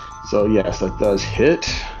 So yes, that does hit.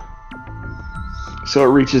 So it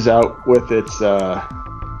reaches out with its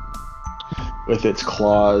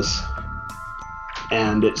claws,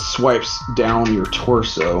 and it swipes down your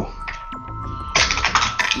torso,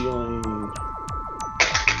 dealing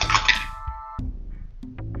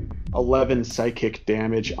 11 psychic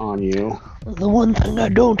damage on you. The one thing I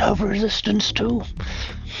don't have resistance to.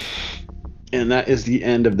 And that is the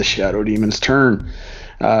end of the Shadow Demon's turn.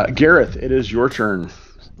 Gheroth, it is your turn.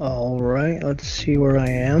 Alright, let's see where I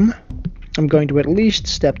am. I'm going to at least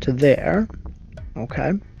step to there.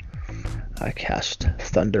 Okay. I cast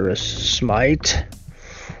Thunderous Smite.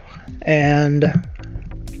 And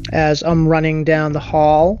as I'm running down the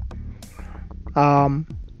hall, I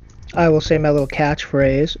will say my little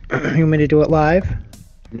catchphrase. You want me to do it live?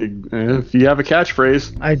 If you have a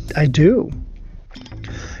catchphrase. I do.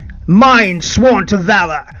 Mind sworn to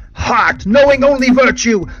valor, heart knowing only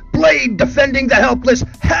virtue, blade defending the helpless,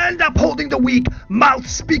 hand upholding the weak, mouth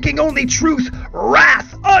speaking only truth,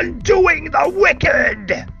 wrath undoing the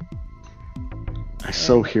wicked. I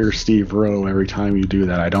so hear Steve Rowe every time you do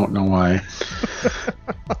that. I don't know why.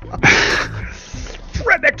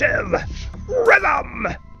 Primitive rhythm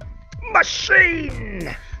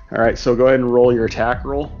machine. All right, so go ahead and roll your attack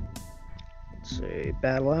roll. Let's see,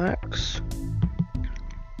 battle axe.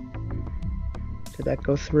 Did that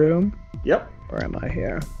go through? Yep. Where am I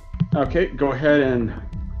here? Okay, go ahead and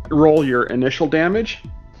roll your initial damage.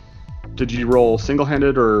 Did you roll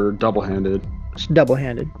single-handed or double-handed? It's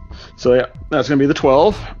double-handed. So yeah, that's going to be the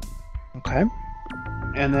 12. Okay.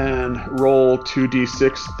 And then roll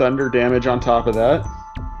 2d6 thunder damage on top of that.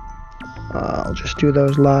 I'll just do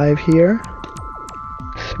those live here.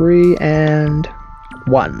 3 and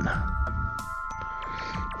 1.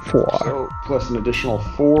 4. So plus an additional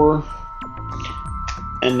 4.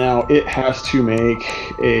 And now it has to make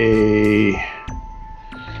a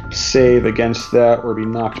save against that or be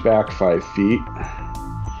knocked back 5 feet.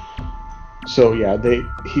 So yeah,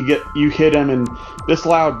 you hit him, and this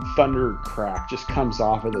loud thunder crack just comes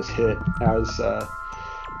off of this hit as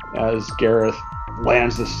Gheroth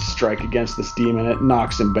lands this strike against this demon. It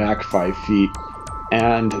knocks him back 5 feet.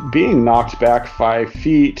 And being knocked back 5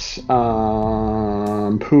 feet,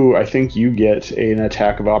 Pough, I think you get an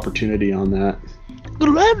attack of opportunity on that.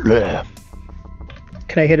 Gladly.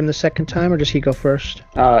 Can I hit him the second time, or does he go first?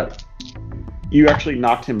 You actually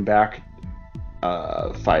knocked him back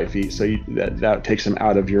 5 feet, so that takes him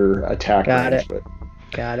out of your attack range.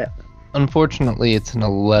 Got it. Unfortunately, it's an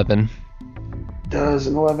 11. Does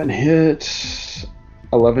an 11 hit?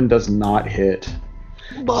 11 does not hit.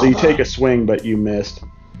 So you take a swing, but you missed.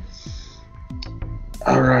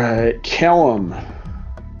 All right, Callum.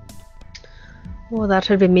 Well, that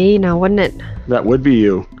would be me now, wouldn't it? That would be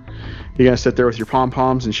you. You gonna sit there with your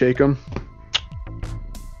pom-poms and shake them?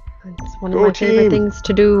 It's one of my favorite things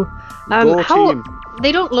to do. Go team.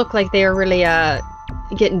 They don't look like they're really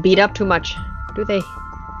getting beat up too much, do they?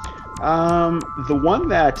 The one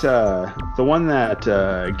that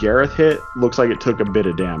Gheroth hit looks like it took a bit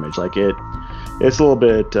of damage. Like it's a little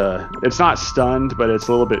bit. It's not stunned, but it's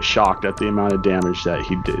a little bit shocked at the amount of damage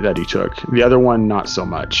that he took. The other one, not so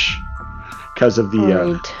much, because of the.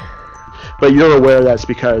 Right. But you're aware that's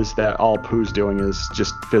because that all Pough's doing is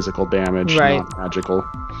just physical damage, right. Not magical.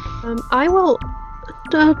 I will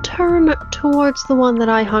turn towards the one that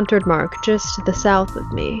I hunted, Mark, just to the south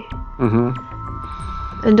of me.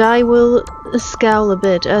 Mm-hmm. And I will scowl a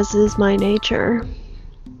bit, as is my nature.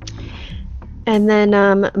 And then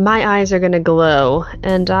my eyes are going to glow,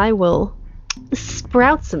 and I will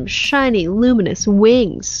sprout some shiny, luminous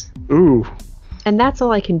wings. Ooh. And that's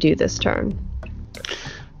all I can do this turn.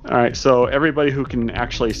 All right, so everybody who can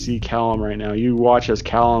actually see Callum right now, you watch as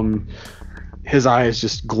Callum, his eyes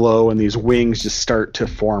just glow, and these wings just start to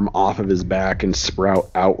form off of his back and sprout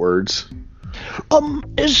outwards.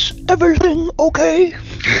 Is everything okay?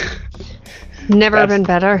 Never been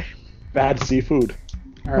better. Bad seafood.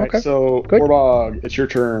 All right, Okay, so good. Orbog, it's your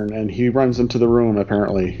turn, and he runs into the room,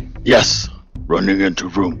 apparently. Yes, running into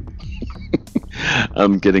room.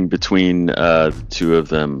 I'm getting between the two of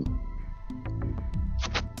them.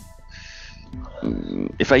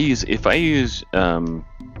 If I use,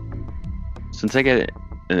 since I get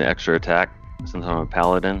an extra attack, since I'm a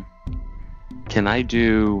paladin, can I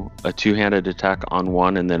do a two-handed attack on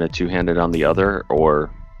one and then a two-handed on the other, or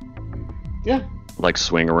Yeah. like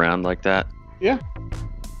swing around like that? Yeah.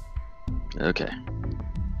 Okay.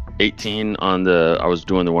 18 on the. I was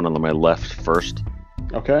doing the one on my left first.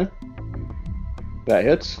 Okay. That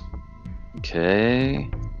hits. Okay.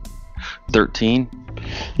 13.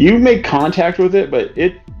 You make contact with it, but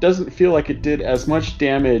it doesn't feel like it did as much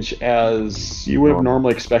damage as you would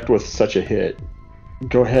normally expect with such a hit.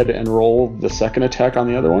 Go ahead and roll the second attack on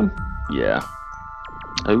the other one. Yeah.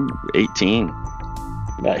 Oh, 18.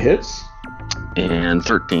 That hits. And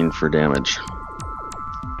 13 for damage.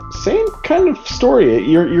 Same kind of story.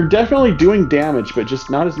 You're definitely doing damage, but just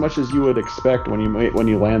not as much as you would expect when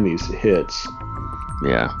you land these hits.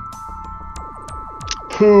 Yeah.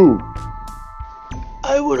 Pough.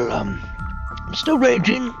 I will, I'm still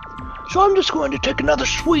raging, so I'm just going to take another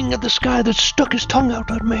swing at this guy that stuck his tongue out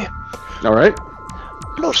at me. All right.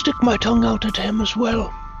 And I'll stick my tongue out at him as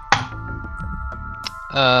well.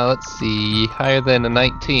 Let's see. Higher than a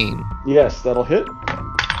 19. Yes, that'll hit.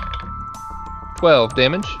 12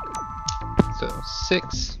 damage. So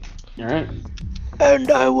 6. All right.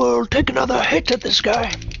 And I will take another hit at this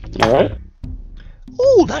guy. All right.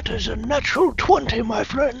 Oh, that is a natural 20, my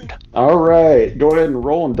friend. All right. Go ahead and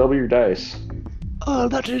roll and double your dice.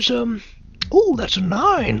 That is, oh, that's a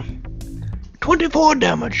 9. 24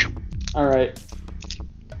 damage. All right.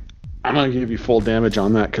 I'm gonna give you full damage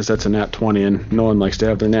on that because that's a nat 20, and no one likes to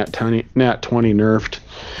have their nat 20 nerfed.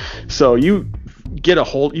 So you get a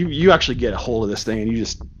hold. You actually get a hold of this thing, and you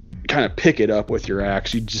just kind of pick it up with your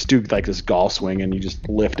axe. You just do like this golf swing, and you just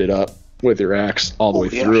lift it up with your axe all the way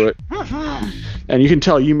through it. And you can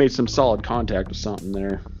tell you made some solid contact with something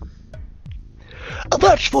there.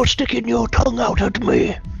 That's for sticking your tongue out at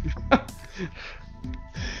me.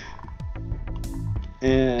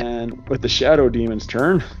 And with the Shadow Demon's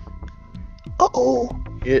turn, Uh-oh.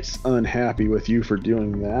 it's unhappy with you for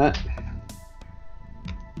doing that.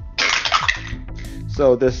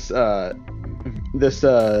 So this Shadow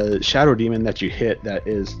Demon that you hit that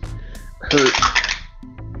is hurt,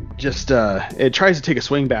 just it tries to take a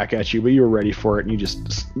swing back at you, but you were ready for it, and you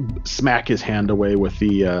just smack his hand away with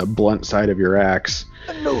the blunt side of your axe.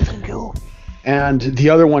 No, thank you. And the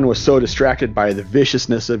other one was so distracted by the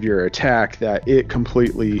viciousness of your attack that it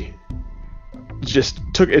completely just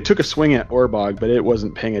took a swing at Orbog, but it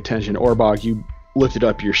wasn't paying attention. Orbog, you lifted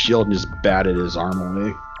up your shield and just batted his arm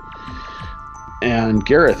away. And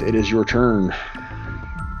Gheroth, it is your turn.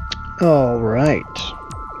 All right.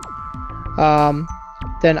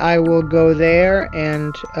 Then I will go there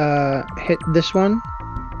and hit this one.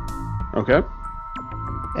 Okay.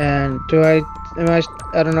 And I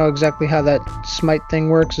don't know exactly how that smite thing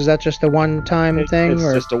works. Is that just a one-time thing,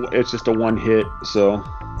 or it's just a one hit. So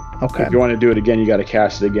okay? if you want to do it again, you got to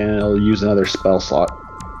cast it again. And it'll use another spell slot.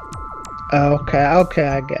 Okay, I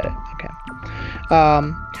get it. Okay.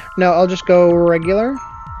 No, I'll just go regular.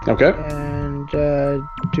 Okay. And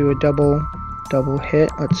do a double hit.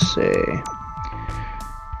 Let's see.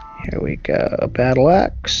 Here we go. Battle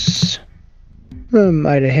axe.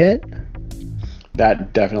 Might have hit.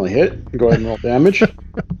 That definitely hit. Go ahead and roll damage.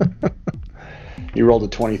 You rolled a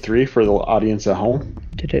 23 for the audience at home.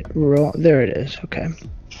 Did it roll? There it is. Okay.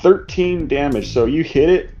 13 damage. So you hit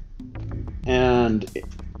it, and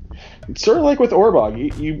it's sort of like with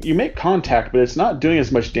Orbog. You make contact, but it's not doing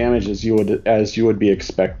as much damage as you would be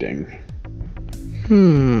expecting.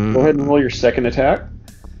 Go ahead and roll your second attack.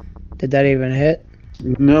 Did that even hit?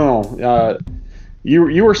 No.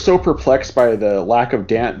 You were so perplexed by the lack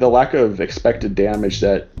of expected damage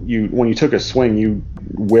that when you took a swing, you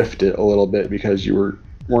whiffed it a little bit because you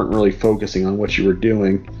weren't really focusing on what you were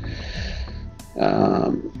doing.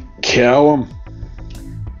 Callum.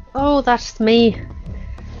 Oh, that's me.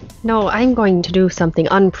 No, I'm going to do something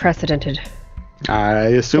unprecedented. I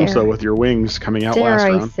assume so with your wings coming out Dare last I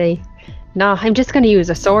round. say? No, I'm just going to use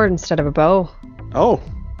a sword instead of a bow. Oh.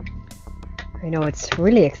 I know, it's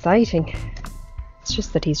really exciting. It's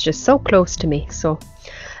just that he's just so close to me, so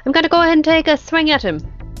I'm going to go ahead and take a swing at him.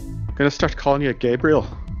 I'm going to start calling you Gabriel.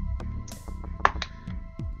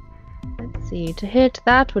 Let's see, to hit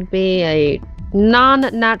that would be a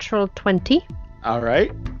non-natural 20. All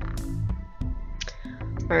right.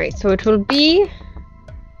 Alright, so it will be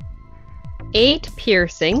 8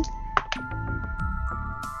 piercing,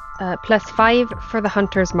 plus 5 for the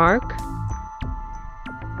hunter's mark,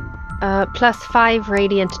 plus 5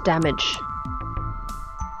 radiant damage.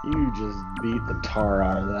 You just beat the tar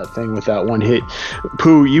out of that thing with that one hit.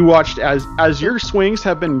 Pough, you watched as your swings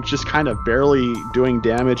have been just kind of barely doing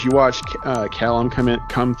damage. You watched Callum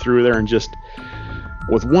come through there and just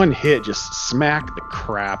with one hit just smack the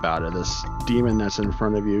crap out of this demon that's in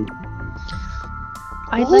front of you.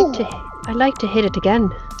 I'd like to hit it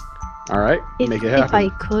again. All right, make it happen. If I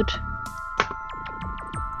could.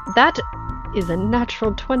 That is a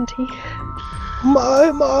natural 20.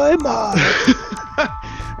 My.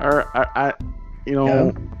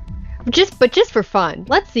 Just for fun.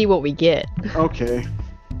 Let's see what we get. Okay.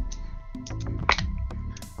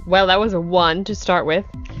 Well, that was a 1 to start with.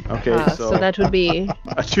 Okay, so that would be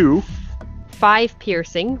a 2. 5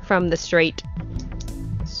 piercing from the straight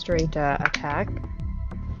attack.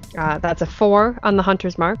 That's a 4 on the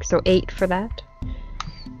hunter's mark, so 8 for that.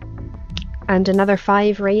 And another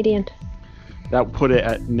 5 radiant. That would put it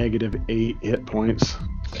at -8 hit points.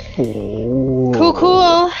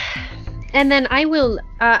 Cool. And then I will.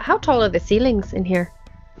 How tall are the ceilings in here?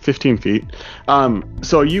 15 feet.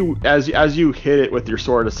 So you, as you hit it with your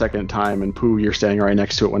sword a second time, and Pough, you're standing right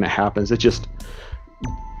next to it when it happens, it just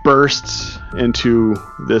bursts into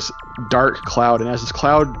this dark cloud, and as this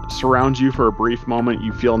cloud surrounds you for a brief moment,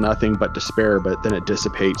 you feel nothing but despair, but then it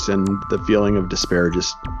dissipates, and the feeling of despair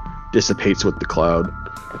just dissipates with the cloud.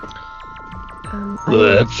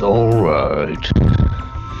 That's alright.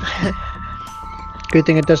 Good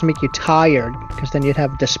thing it doesn't make you tired, because then you'd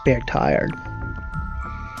have despair tired.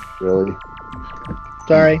 Really?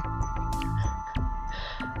 Sorry.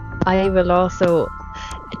 I will also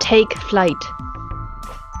take flight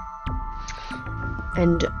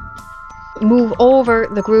and move over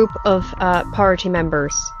the group of party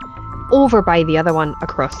members over by the other one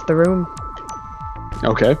across the room.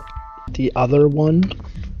 Okay. The other one?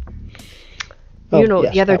 You know,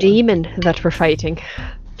 yes, the other that one. demon that we're fighting.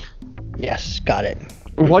 Yes, got it.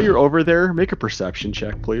 While you're over there, make a perception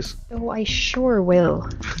check, please. Oh, I sure will.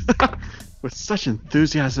 With such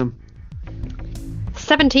enthusiasm.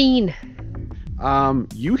 17.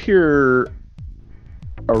 You hear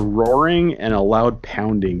a roaring and a loud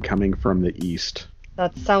pounding coming from the east.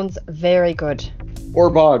 That sounds very good.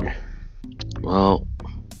 Orbog. Well,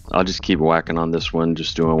 I'll just keep whacking on this one,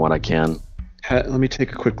 just doing what I can. Let me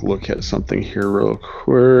take a quick look at something here real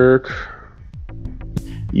quick.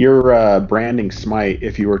 Your branding smite,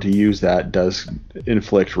 if you were to use that, does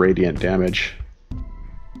inflict radiant damage.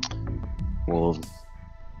 Well,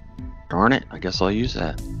 darn it, I guess I'll use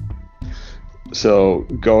that. So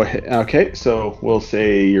go ahead. Okay, so we'll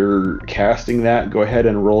say you're casting that. Go ahead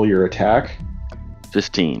and roll your attack.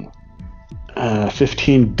 15.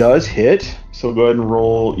 15 does hit. So go ahead and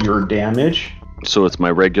roll your damage. So it's my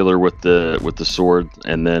regular with the sword,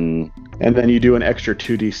 and then you do an extra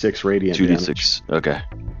 2d6 radiant 2d6. Okay.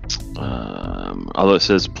 Although it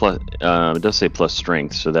says plus, it does say plus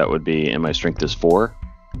strength, so that would be, and my strength is 4.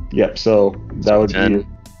 Yep. So that would 10. be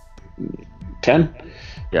 10.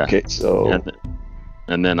 Yeah. Okay. So.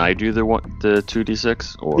 And then I do the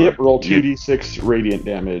 2d6, or Yep. Roll 2d6 radiant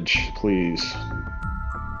damage, please.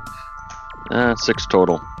 6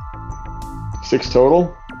 total. 6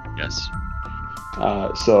 total. Yes.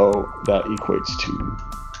 So that equates to...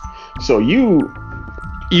 So you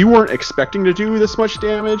weren't expecting to do this much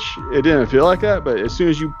damage. It didn't feel like that, but as soon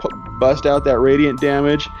as you bust out that radiant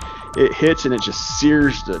damage, it hits and it just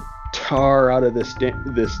sears the tar out of this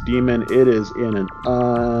demon. It is in an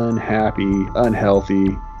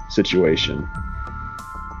unhealthy situation.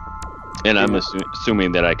 And I'm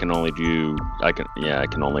assuming that I can only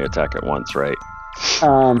attack it once, right?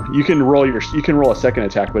 You can roll a second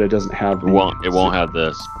attack, but it doesn't have. It won't have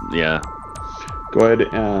this. Yeah. Go ahead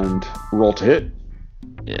and roll to hit.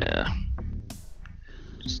 Yeah.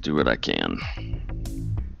 Just do what I can.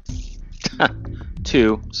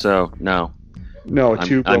 2. So no. No,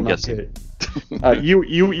 2 will I'm not guessing. hit.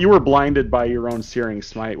 You were blinded by your own searing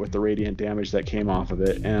smite with the radiant damage that came off of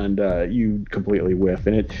it, and you completely whiff,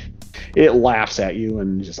 and it laughs at you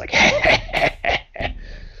and just like.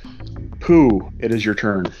 Pough, it is your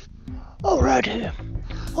turn. Alrighty.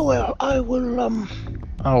 Oh well, I will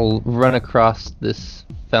I'll run across this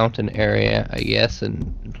fountain area, I guess,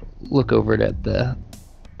 and look over it at the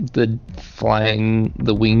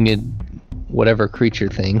winged whatever creature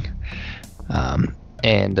thing.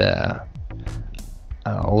 And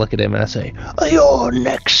I'll look at him and I say, You're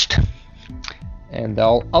next. And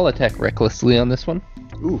I'll attack recklessly on this one.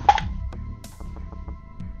 Ooh.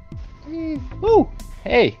 Ooh.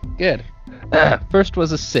 Hey, good. First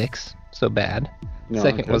was a 6, so bad. No,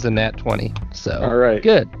 Second okay. was a nat 20, so All right.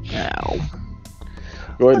 good. Now.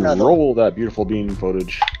 Go ahead and Another. roll that beautiful bean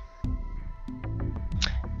footage.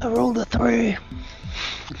 I rolled a 3.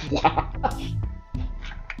 Wow.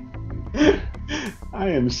 I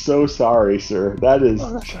am so sorry, sir. That is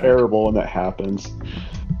Oh, that's terrible when that happens.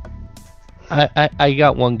 I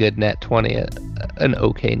got one good nat 20. An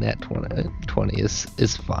okay nat 20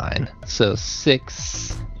 is fine. So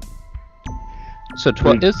 6. So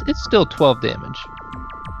 12. It's still 12 damage.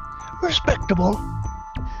 Respectable.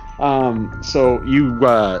 So you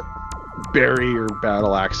bury your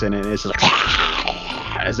battle axe in it, and it's just like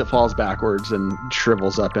as it falls backwards and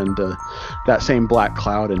shrivels up into that same black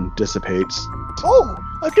cloud and dissipates. Oh,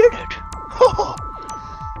 I did it.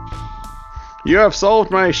 You have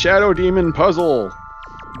solved my shadow demon puzzle.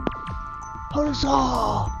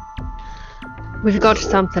 Huzzah. We've got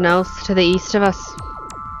something else to the east of us.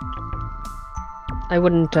 I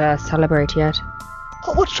wouldn't celebrate yet.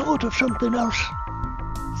 Oh, what sort of something else?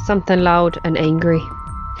 Something loud and angry.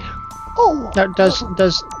 Oh. Now, does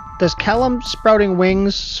Callum sprouting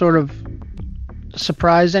wings sort of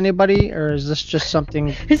surprise anybody, or is this just something?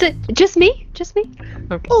 Is it just me? Just me?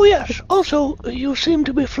 Okay. Oh, yes. Also, you seem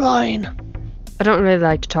to be flying. I don't really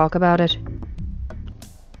like to talk about it.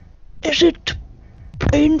 Is it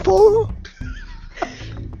painful?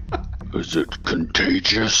 Is it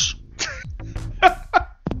contagious?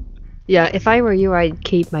 Yeah, if I were you, I'd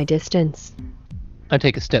keep my distance. I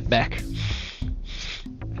take a step back.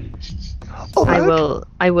 All right.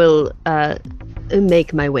 I will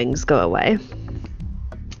make my wings go away.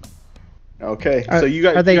 Okay, Are- so you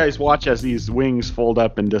are they- guys watch as these wings fold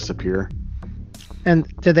up and disappear. And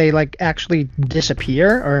do they like actually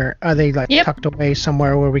disappear, or are they like Yep. tucked away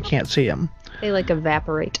somewhere where we can't see them? They like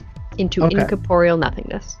evaporate into Okay. incorporeal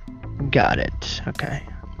nothingness. Got it. Okay.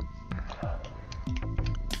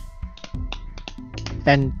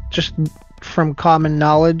 And just from common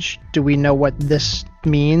knowledge, do we know what this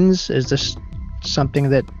means? Is this something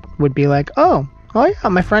that would be like, oh yeah,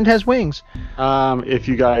 my friend has wings? If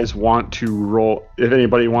you guys want to roll, if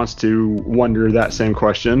anybody wants to wonder that same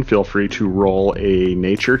question, feel free to roll a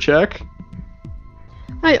nature check.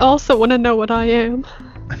 I also want to know what I am.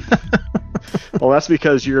 Well, that's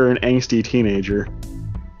because you're an angsty teenager.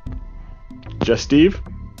 Just Steve?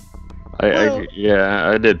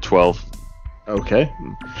 I did 12. Okay.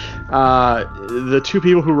 The two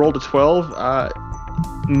people who rolled a 12,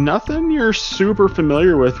 nothing you're super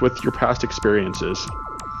familiar with your past experiences.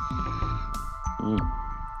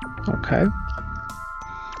 Okay.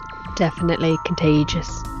 Definitely contagious.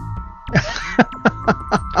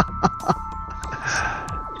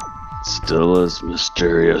 Still as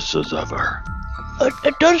mysterious as ever.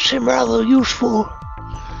 It does seem rather useful.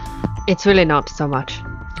 It's really not so much.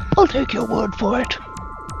 I'll take your word for it.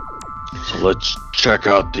 So let's check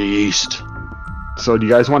out the east. So do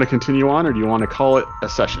you guys want to continue on, or do you want to call it a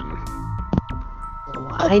session?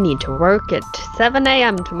 I need to work at 7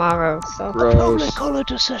 a.m. tomorrow, so... Gross. Probably call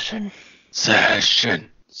it a session. Session.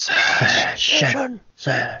 Session.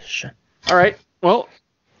 All right. Well,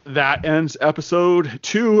 that ends episode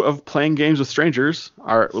 2 of Playing Games with Strangers.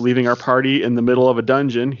 We're leaving our party in the middle of a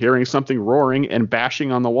dungeon, hearing something roaring and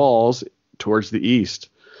bashing on the walls towards the east.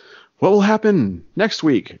 What will happen next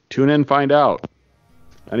week? Tune in, find out.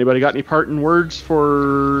 Anybody got any parting words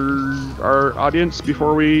for our audience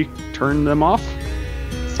before we turn them off?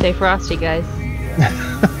 Stay frosty, guys.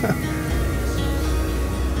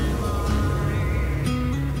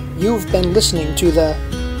 You've been listening to the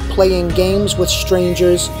Playing Games with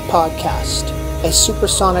Strangers podcast, a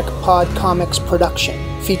Supersonic Pod Comics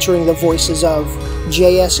production featuring the voices of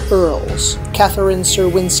J.S. Earls, Katherine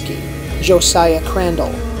Czerwinski, Josiah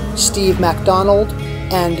Crandall, Steve MacDonald,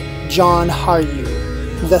 and John Harju.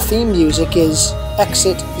 The theme music is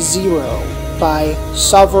Exit Zero by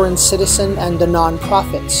Sovereign Citizen and the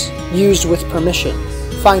Nonprofits, used with permission.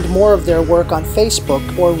 Find more of their work on Facebook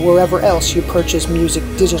or wherever else you purchase music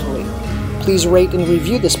digitally. Please rate and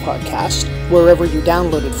review this podcast, wherever you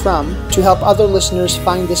download it from, to help other listeners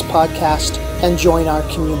find this podcast and join our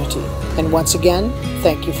community. And once again,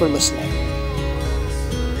 thank you for listening.